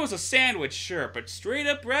 If it was a sandwich, sure, but straight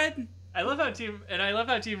up bread? I love how Team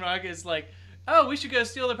Rocket is like, oh, we should go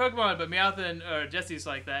steal the Pokemon, but Meowth or Jesse's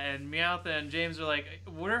like that, and Meowth and James are like,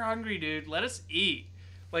 we're hungry, dude. Let us eat.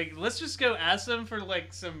 Like, let's just go ask them for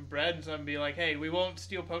like some bread and something. Be like, hey, we won't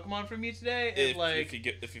steal Pokemon from you today. And, if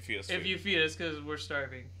you feed us, if you feed us, because we're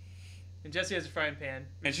starving. And Jessie has a frying pan,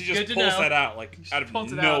 and she just pulls that out like out of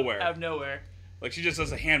nowhere. Out of nowhere. Like she just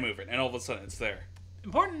does a hand movement, and all of a sudden it's there.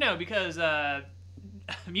 Important to know because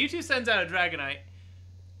Mewtwo sends out a Dragonite,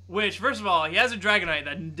 which, first of all, he has a Dragonite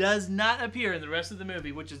that does not appear in the rest of the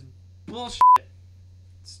movie, which is bullshit.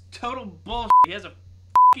 It's total bullshit. He has a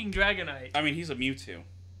fucking Dragonite. I mean, he's a Mewtwo.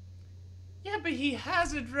 Yeah, but he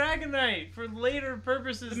has a Dragonite for later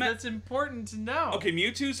purposes. That's important to know. Okay,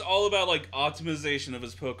 Mewtwo's all about like optimization of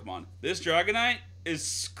his Pokemon. This Dragonite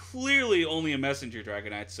is clearly only a messenger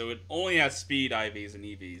Dragonite, so it only has speed, IVs, and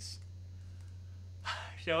EVs.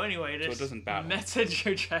 So anyway, this it doesn't battle.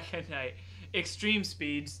 messenger Dragonite extreme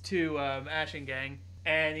speeds to Ash and Gang,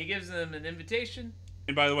 and he gives them an invitation.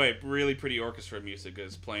 And by the way, really pretty orchestra music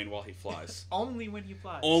is playing while he flies. Only when he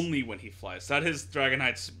flies. Only when he flies. That is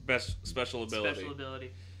Dragonite's best special ability. Special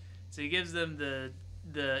ability. So he gives them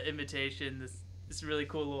the invitation. This really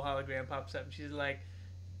cool little hologram pops up, and she's like,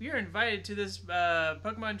 "You're invited to this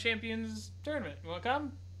Pokemon Champions tournament. You want to come?"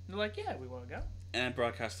 And they're like, "Yeah, we want to go." And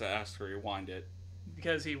Brock has to ask her to rewind it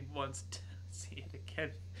because he wants to see it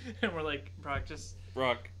again. And we're like, Brock,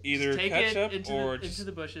 either take catch it up into or into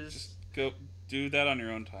the bushes. Just go do that on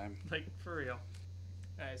your own time. Like, for real.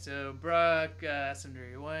 Alright, so Brock asks him to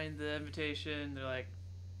rewind the invitation. They're like,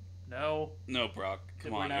 no. No, Brock.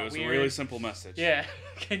 Come on. It was weird. a really simple message. Yeah.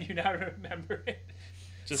 Can you not remember it?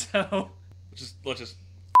 Let's just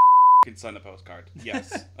sign the postcard.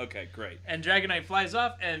 Yes. Okay, great. And Dragonite flies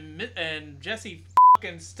off, and Jessie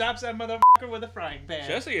stops that motherfucker with a frying pan.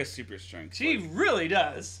 Jessie has super strength. She really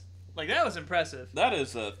does. Like, that was impressive. That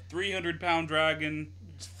is a 300-pound dragon.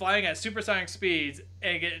 Flying at supersonic speeds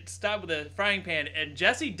and get stopped with a frying pan, and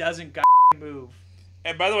Jessie doesn't move.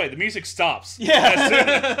 And by the way, the music stops.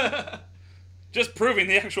 Yeah. Just proving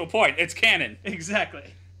the actual point. It's canon.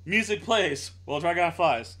 Exactly. Music plays while Dragon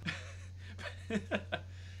flies.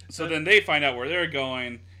 So then they find out where they're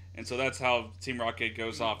going, and so that's how Team Rocket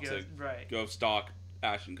goes off to go stalk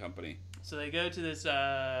Ash and company. So they go to this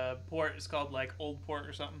port. It's called like Old Port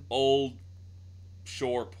or something. Old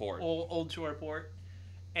Shore Port. Old Shore Port.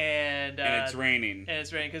 And it's raining. And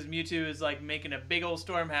it's raining because Mewtwo is like making a big old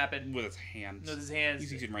storm happen with his hands.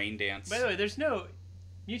 He's using rain dance. By the way,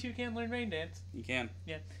 Mewtwo can't learn rain dance. You can.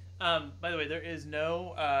 Yeah. By the way, there is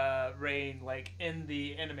no rain like in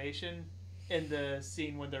the animation in the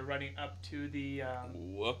scene when they're running up to the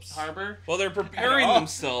harbor. Well, they're preparing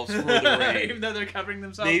themselves for the rain. Even though they're covering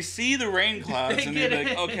themselves. They see the rain clouds and they're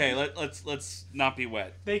like, okay, let's not be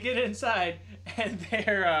wet. They get inside and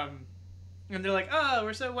they're like, oh,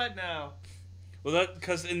 we're so wet now. Well,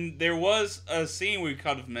 because there was a scene we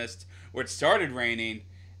kind of missed where it started raining,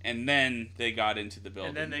 and then they got into the building.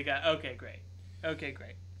 And then they got, okay, great.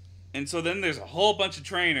 And so then there's a whole bunch of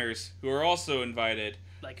trainers who are also invited.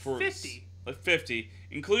 Like 50. Like 50,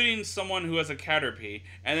 including someone who has a Caterpie,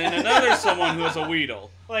 and then another someone who has a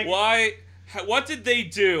Weedle. Like, why? What did they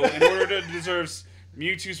do in order to deserve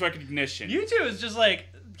Mewtwo's recognition? Mewtwo is just like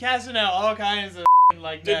casting out all kinds of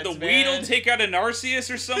like Did the Weedle take out an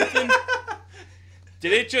Arceus or something?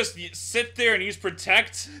 Did it just sit there and use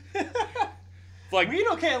Protect? Like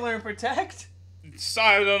Weedle can't learn Protect.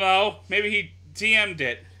 I don't know. Maybe he TM'd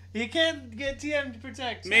it. He can't get TM to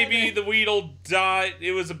Protect. Maybe the Weedle died.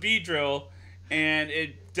 It was a Beedrill, and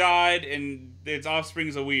it died, and its offspring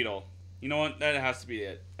is a Weedle. You know what? That has to be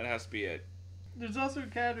it. There's also a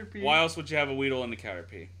Caterpie. Why else would you have a Weedle and a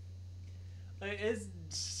Caterpie? Like, that's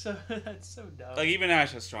so dumb. Like, even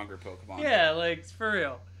Ash has stronger Pokemon. Yeah, like, for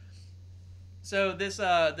real. So this,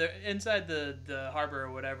 they're inside the harbor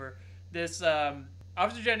or whatever. This,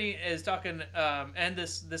 Officer Jenny is talking, and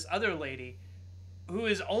this other lady, who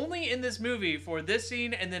is only in this movie for this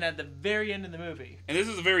scene and then at the very end of the movie. And this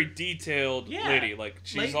is a very detailed lady. Like,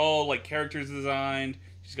 she's all, like, characters designed.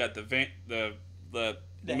 She's got the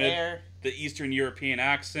hair, the Eastern European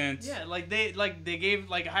accent. Yeah, they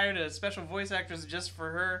hired a special voice actress just for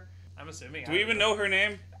her. I'm assuming. Do we even know her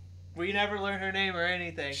name? We never learn her name or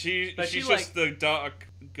anything. She's just the dock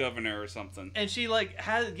governor or something. And she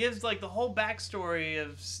gives the whole backstory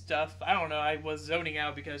of stuff. I don't know. I was zoning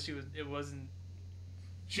out because it wasn't.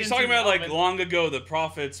 She's talking about long ago the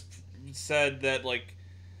prophets said that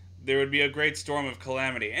there would be a great storm of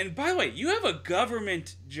calamity. And by the way, you have a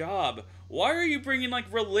government job. Why are you bringing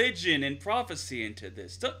religion and prophecy into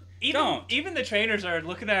this? Don't. Even the trainers are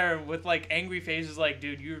looking at her with angry faces,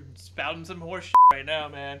 dude, you're spouting some horse shit right now,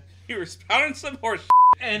 man. You were spouting some horse shit.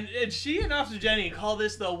 And she and Officer Jenny call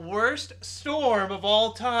this the worst storm of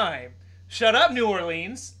all time. Shut up, New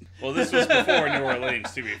Orleans. Well, this was before New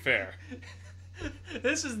Orleans, to be fair.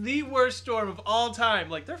 This is the worst storm of all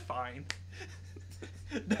time. They're fine.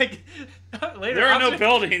 Later, there are no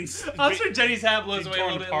buildings. Officer Jenny's hat blows away a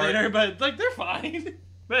little bit later, but they're fine.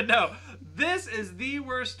 But no, this is the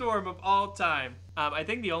worst storm of all time. I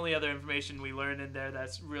think the only other information we learned in there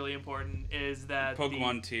that's really important is that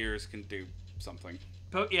Pokemon Tears can do something.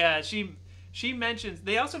 Yeah, she mentions.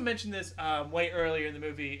 They also mentioned this way earlier in the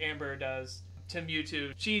movie. Amber does to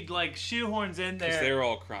Mewtwo. She shoehorns in there. Because they're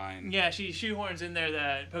all crying. Yeah, she shoehorns in there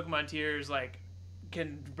that Pokemon Tears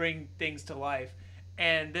can bring things to life.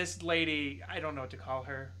 And this lady, I don't know what to call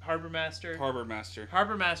her, Harbor Master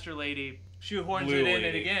lady, shoehorns it in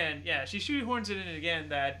it again. Yeah, she shoehorns it in it again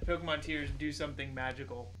that Pokemon Tears do something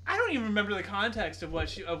magical. I don't even remember the context of why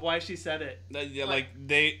she said it.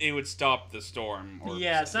 It would stop the storm.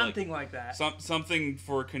 Or something like that. Something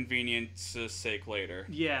for convenience's sake later.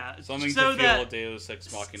 Yeah. Something to feel a Deus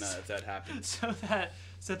Ex Machina if that happens.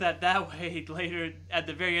 So that way later at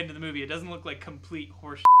the very end of the movie it doesn't look like complete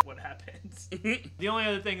horseshit what happens. The only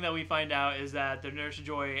other thing that we find out is that the Nurse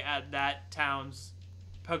Joy at that town's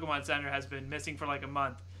Pokemon Center has been missing for a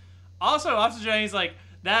month. Also, Officer Jenny's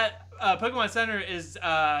that Pokemon Center is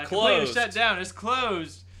completely shut down. It's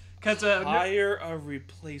closed. Hire a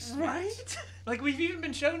replacement. Right? We've even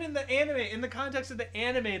been shown in the anime, in the context of the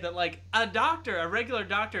anime, that a regular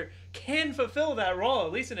doctor can fulfill that role,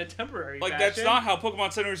 at least in a temporary fashion. That's not how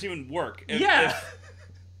Pokemon Centers even work.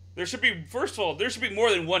 There should be, first of all,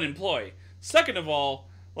 more than one employee. Second of all,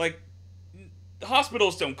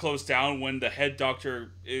 hospitals don't close down when the head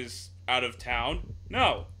doctor is out of town.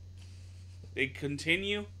 No. They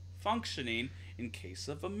continue functioning in case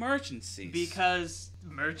of emergencies. Because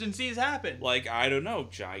emergencies happen. I don't know,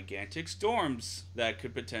 gigantic storms that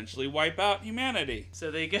could potentially wipe out humanity. So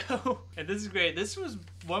they go, and this is great. This was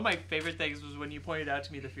one of my favorite things was when you pointed out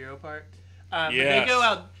to me the Firo part. Yes. They go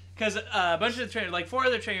out, because a bunch of the trainers, 4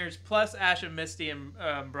 other trainers, plus Ash and Misty and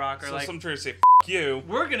Brock are some trainers say, you.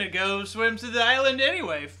 We're going to go swim to the island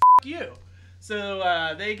anyway. You.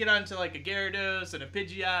 So they get onto a Gyarados and a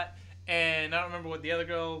Pidgeot, and I don't remember what the other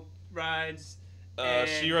girl rides.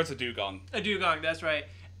 She rides a Dugong. A Dugong, that's right.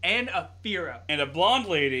 And a Firo. And a blonde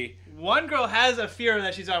lady. One girl has a Firo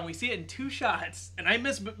that she's on. We see it in 2 shots. And I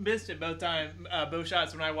missed it both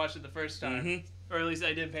shots when I watched it the first time. Mm-hmm. Or at least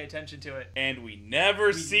I didn't pay attention to it. And we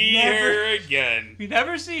never see her again. We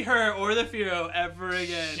never see her or the Firo ever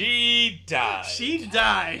again. She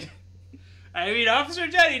died. I mean, Officer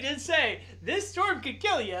Jenny did say, this storm could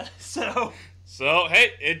kill you, so... So,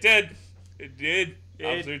 hey, it did. It did.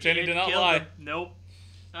 Officer Jenny did not lie. Nope.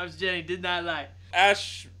 Officer Jenny did not lie.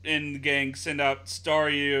 Ash and the gang send out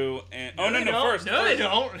Staryu and... First. No, they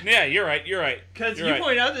don't. Yeah, you're right. Because you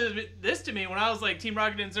pointed out this to me when I was Team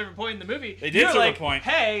Rocket didn't serve a point in the movie. They did serve a point.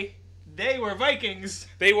 Hey, they were Vikings.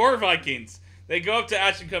 They were Vikings. They go up to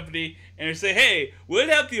Ash and Company and they say, hey, we'll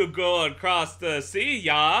help you go across the sea,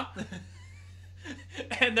 yeah?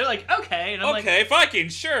 And they're like, okay. And I'm okay,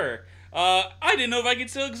 Vikings, sure. I didn't know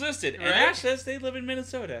Vikings still existed. Right? And Ash says they live in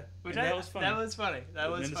Minnesota. That was funny. That was funny.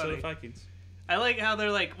 Minnesota Vikings. I like how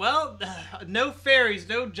they're like, well, no ferries,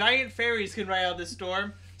 no giant ferries can ride out this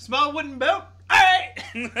storm. Small wooden boat? All right.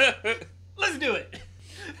 Let's do it.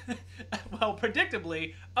 Well,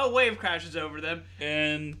 predictably, a wave crashes over them.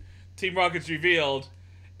 And Team Rocket's revealed.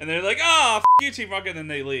 And they're like, f*** you, Team Rocket, and then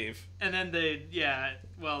they leave. And then the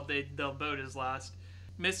boat is lost.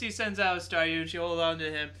 Misty sends out Staryu, and she holds on to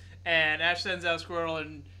him. And Ash sends out Squirtle,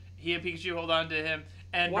 and he and Pikachu hold on to him.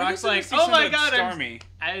 And Brock's like, oh my god,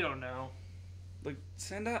 I don't know.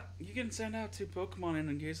 You can send out 2 Pokemon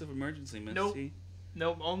in case of emergency, Misty.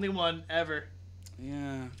 Nope, only one, ever.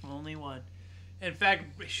 Yeah. Only one. In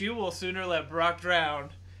fact, she will sooner let Brock drown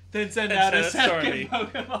than send out a second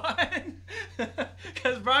Pokemon.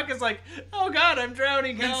 Because Brock is like, oh god, I'm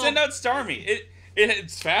drowning. Then send out Starmie.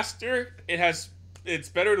 It's faster. It's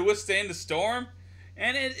better to withstand the storm.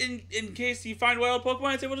 And in case you find wild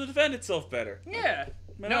Pokemon, it's able to defend itself better. Yeah.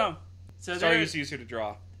 No. So Staryu's easier to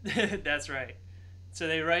draw. That's right. So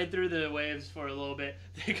they ride through the waves for a little bit.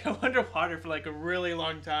 They go underwater for like a really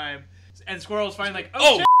long time. And Squirrel's finally like,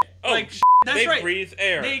 shit! That's they right. breathe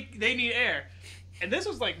air. They need air. And this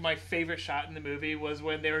was like my favorite shot in the movie was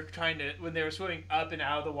when they were swimming up and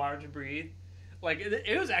out of the water to breathe. Like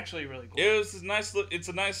it was actually really cool. It was a nice look. It's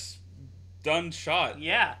a nice done shot.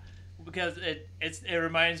 Yeah, because it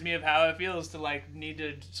reminds me of how it feels to like need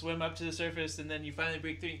to swim up to the surface and then you finally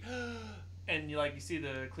break through and you see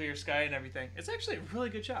the clear sky and everything. It's actually a really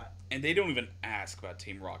good shot. And they don't even ask about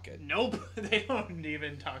Team Rocket. Nope, they don't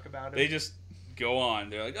even talk about it. They just go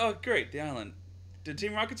on. They're like, oh great, the island. Did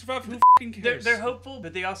Team Rocket survive? Who f***ing cares? They're hopeful,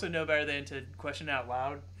 but they also know better than to question out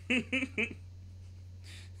loud.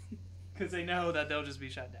 Because they know that they'll just be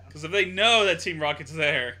shut down. Because if they know that Team Rocket's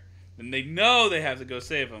there, then they know they have to go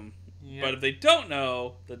save them. Yep. But if they don't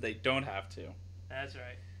know, then they don't have to. That's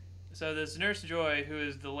right. So this Nurse Joy, who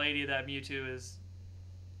is the lady that Mewtwo is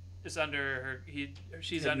under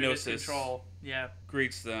she's under his control. Yeah.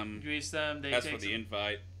 Greets them. They ask for the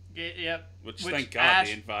invite. Yep. Which thank God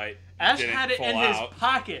the invite Ash didn't had it fall in out. his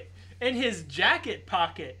pocket, in his jacket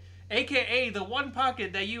pocket, aka the one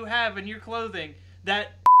pocket that you have in your clothing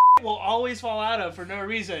that will always fall out of for no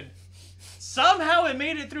reason. Somehow it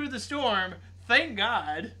made it through the storm. Thank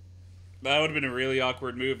God. That would have been a really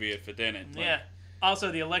awkward movie if it didn't. Yeah.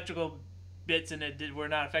 Also, the electrical bits in it were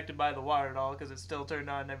not affected by the water at all because it still turned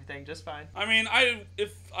on and everything just fine. I mean,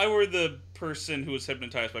 if I were the person who was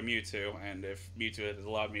hypnotized by Mewtwo, and if Mewtwo had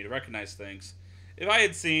allowed me to recognize things, if I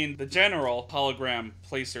had seen the general hologram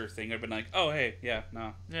placer thing, I'd been like, oh, hey, it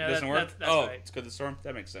doesn't work? That's right. It's good the storm?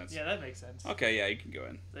 That makes sense. Yeah, that makes sense. Okay, yeah, you can go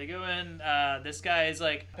in. They go in. This guy is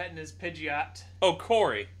petting his Pidgeot. Oh,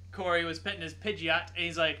 Corey. Corey was petting his Pidgeot, and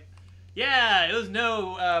he's like, yeah, it was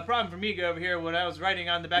no problem for me to go over here when I was riding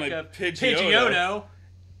on the back of Pidgeotto.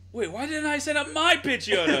 Wait, why didn't I set up my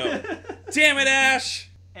Pidgeotto? Damn it, Ash!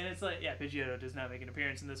 And it's Pidgeotto does not make an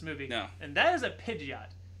appearance in this movie. No. And that is a Pidgeot.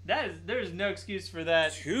 There's no excuse for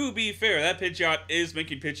that. To be fair, that Pidgeot is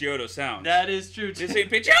making Pidgeotto sound. That is true, too. It's saying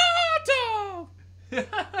Pidgeotto!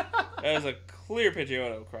 That is a clear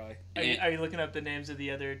Pidgeotto cry. Are you looking up the names of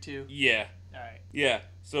the other two? Yeah. Alright. Yeah.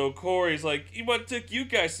 So Corey's like, what took you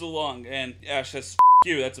guys so long? And Ash says,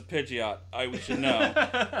 you, that's a Pidgeot. We should know.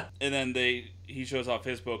 And then he shows off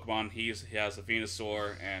his Pokemon. He has a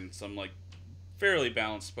Venusaur and some fairly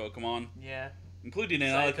balanced Pokemon. Yeah. Including an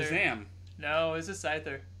Alakazam. No, it's a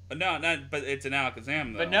Scyther. No, but it's an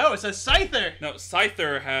Alakazam, though. But no, it's a Scyther! No,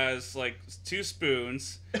 Scyther has, 2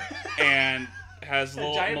 spoons and has a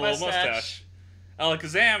little mustache.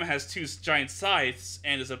 Alakazam has 2 giant scythes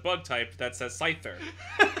and is a bug type that says Scyther.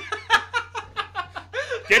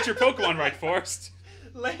 Get your Pokemon right, Forrest.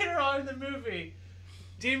 Later on in the movie,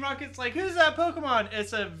 Team Rocket's like, who's that Pokemon?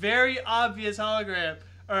 It's a very obvious hologram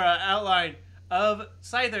or outline of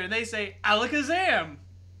Scyther, and they say Alakazam.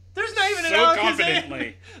 There's not even an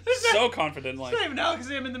Alakazam. So confidently. There's not even an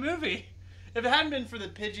Alakazam in the movie. If it hadn't been for the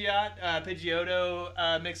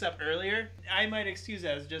Pidgeotto mix-up earlier, I might excuse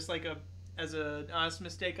that as just as an honest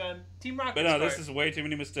mistake on Team Rocket's But no, part. this is way too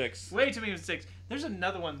many mistakes. Way too many mistakes. There's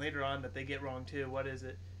another one later on that they get wrong, too. What is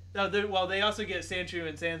it? No, they also get Sandshrew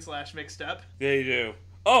and Sandslash mixed up. They do.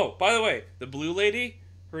 Oh, by the way, the blue lady,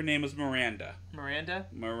 her name is Miranda.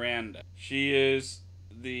 Miranda? She is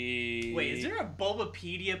the... Wait, is there a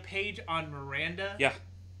Bulbapedia page on Miranda? Yeah.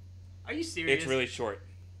 Are you serious? It's really short.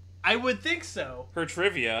 I would think so. Her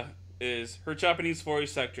trivia is her Japanese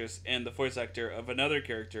voice actress and the voice actor of another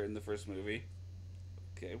character in the first movie.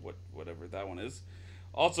 Okay, whatever that one is.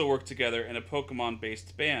 Also work together in a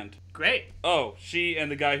Pokemon-based band. Great. Oh, she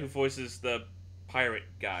and the guy who voices the pirate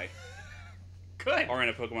guy Good. are in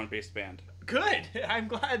a Pokemon-based band. Good. I'm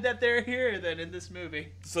glad that they're here then in this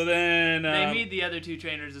movie. So then... they meet the other 2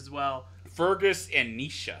 trainers as well. Fergus and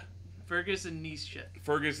Nisha. Fergus and Nisha.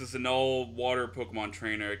 Fergus is an all-water Pokemon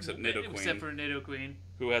trainer except Nidoqueen. Except for Nidoqueen.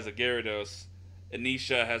 Who has a Gyarados. And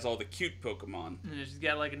Nisha has all the cute Pokemon. And she's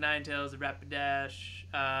got a Ninetales, a Rapidash,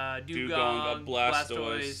 Dugong, a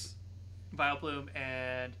Blastoise, Vileplume,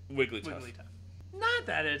 and Wigglytuff. Not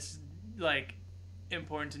that it's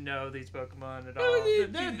important to know these Pokemon at all.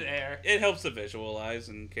 They're there. It helps to visualize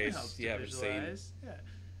in case you haven't seen. Yeah.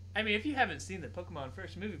 I mean, if you haven't seen the Pokemon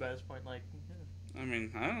First Movie by this point, I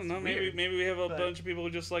mean, I don't know. Maybe we have a bunch of people who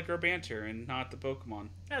just like our banter and not the Pokemon.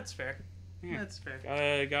 That's fair. Yeah. That's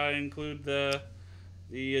fair. Gotta include the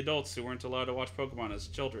adults who weren't allowed to watch Pokemon as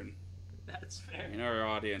children. That's fair. In our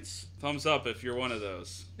audience. Thumbs up if you're one of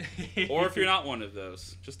those. Or if you're not one of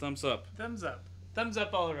those. Just thumbs up. Thumbs up. Thumbs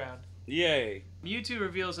up all around. Yay. Mewtwo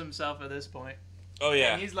reveals himself at this point. Oh,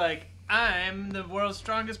 yeah. And he's like, I'm the world's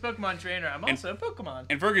strongest Pokemon trainer. I'm also a Pokemon.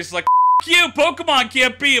 And Fergus like, you, Pokemon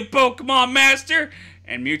can't be a Pokemon master.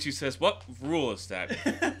 And Mewtwo says, what rule is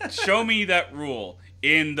that? Show me that rule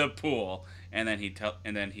in the pool. And then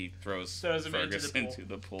he throws Fergus into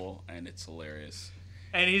the pool, and it's hilarious.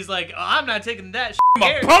 And he's like, oh, I'm not taking that I'm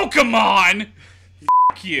a Pokemon!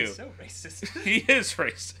 F*** you. He's so racist. He is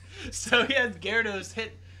racist. So he has Gyarados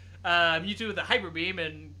hit Mewtwo with a Hyper Beam,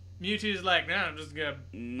 and Mewtwo's like, nah, I'm just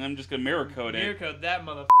gonna Mirror Code it. Mirror Code that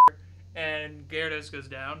motherfucker. And Gyarados goes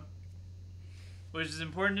down. Which is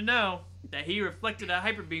important to know, that he reflected a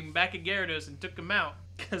Hyper Beam back at Gyarados and took him out.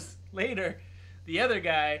 Because later, the other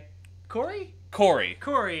guy, Corey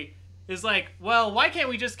is like, well, why can't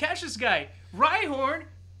we just catch this guy? Rhyhorn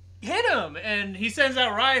hit him, and he sends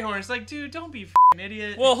out Rhyhorn. It's like, dude, don't be an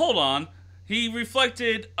idiot. Well, hold on. He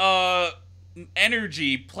reflected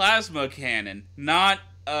energy plasma cannon, not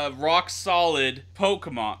a rock solid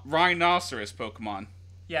Pokemon, rhinoceros Pokemon.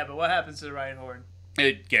 Yeah, but what happens to the Rhyhorn?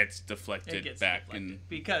 It gets deflected and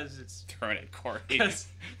because it's thrown at Corey. Because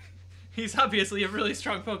he's obviously a really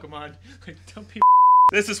strong Pokemon. Like, don't be.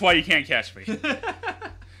 This is why you can't catch me.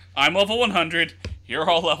 I'm level 100. You're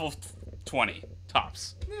all level 20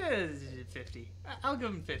 tops. 50. I'll give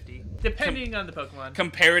him 50, depending on the Pokemon.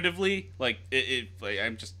 Comparatively, like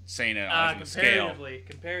I'm just saying it on a scale.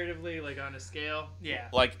 Comparatively, like on a scale, yeah.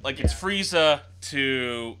 Like it's Frieza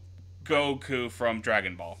to Goku from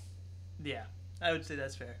Dragon Ball. Yeah, I would say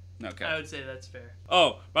that's fair. Okay. I would say that's fair.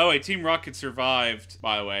 Oh, by the way, Team Rocket survived,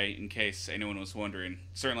 by the way, in case anyone was wondering.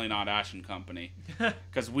 Certainly not Ash and Company.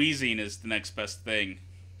 Because Weezing is the next best thing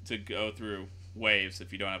to go through waves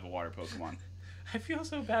if you don't have a water Pokemon. I feel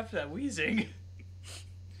so bad for that Weezing.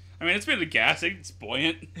 I mean, it's been a gassing. It's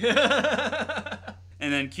buoyant.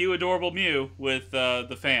 And then cue Adorable Mew with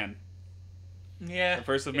the fan. Yeah. The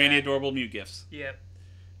first of many Adorable Mew gifts. Yep.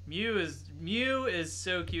 Mew is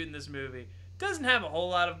so cute in this movie. Doesn't have a whole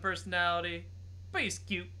lot of personality, but he's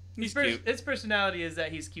cute. He's cute. His personality is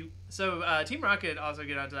that he's cute. So Team Rocket also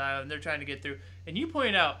get onto the island. They're trying to get through. And you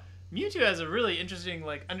point out, Mewtwo has a really interesting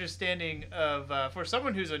understanding of for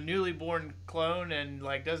someone who's a newly born clone and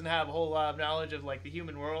doesn't have a whole lot of knowledge of the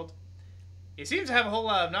human world. He seems to have a whole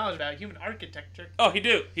lot of knowledge about human architecture. Oh, he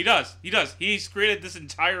does. He's created this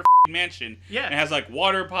entire mansion. Yeah. And it has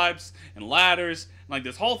water pipes and ladders and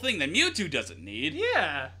this whole thing that Mewtwo doesn't need.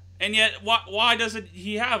 Yeah. And yet, why doesn't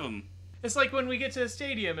he have them? It's like when we get to the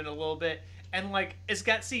stadium in a little bit, and it's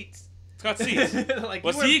got seats. It's got seats.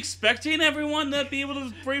 Was he expecting everyone to be able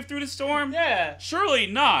to brave through the storm? Yeah. Surely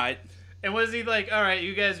not. And was he like, all right,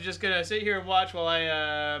 you guys are just gonna sit here and watch while I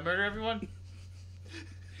murder everyone?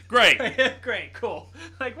 Great. Great, cool.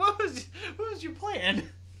 What was your plan?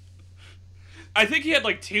 I think he had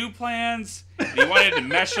 2 plans. And he wanted to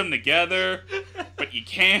mesh them together, but you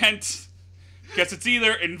can't. Because it's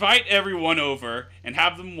either invite everyone over and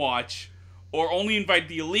have them watch, or only invite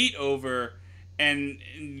the elite over and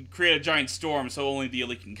create a giant storm so only the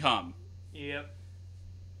elite can come. Yep.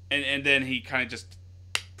 And then he kind of just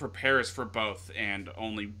prepares for both, and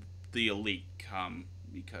only the elite come,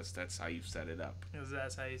 because that's how you set it up. Because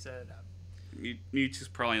that's how you set it up. Mewtwo's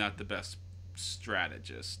probably not the best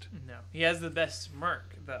strategist. No. He has the best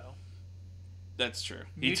smirk, though. That's true.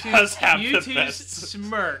 He does have the best. Mewtwo's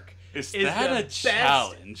smirk. Is that a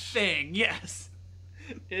challenge? Thing, yes.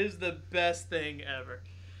 Is the best thing ever.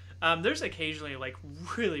 There's occasionally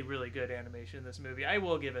really, really good animation in this movie. I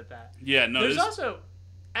will give it that. Yeah, no. There's also,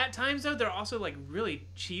 at times though, there are also really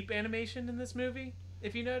cheap animation in this movie.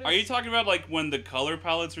 If you notice. Are you talking about when the color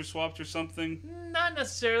palettes are swapped or something? Not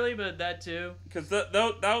necessarily, but that too. Because that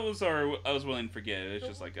was I was willing to forget it. It's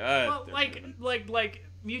just well,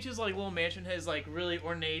 Mewtwo's little mansion is really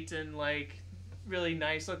ornate and really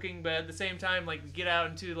nice looking, but at the same time we get out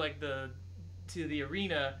into the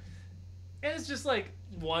arena and it's just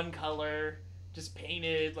one color just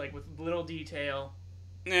painted with little detail.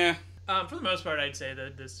 Yeah. For the most part I'd say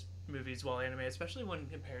that this movie's well animated, especially when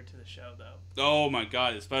compared to the show though. Oh my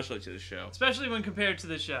god, especially to the show. Especially when compared to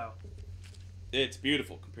the show. It's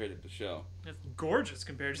beautiful compared to the show. It's gorgeous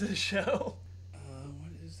compared to the show.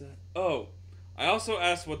 What is that? Oh, I also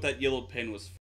asked what that yellow pin was for.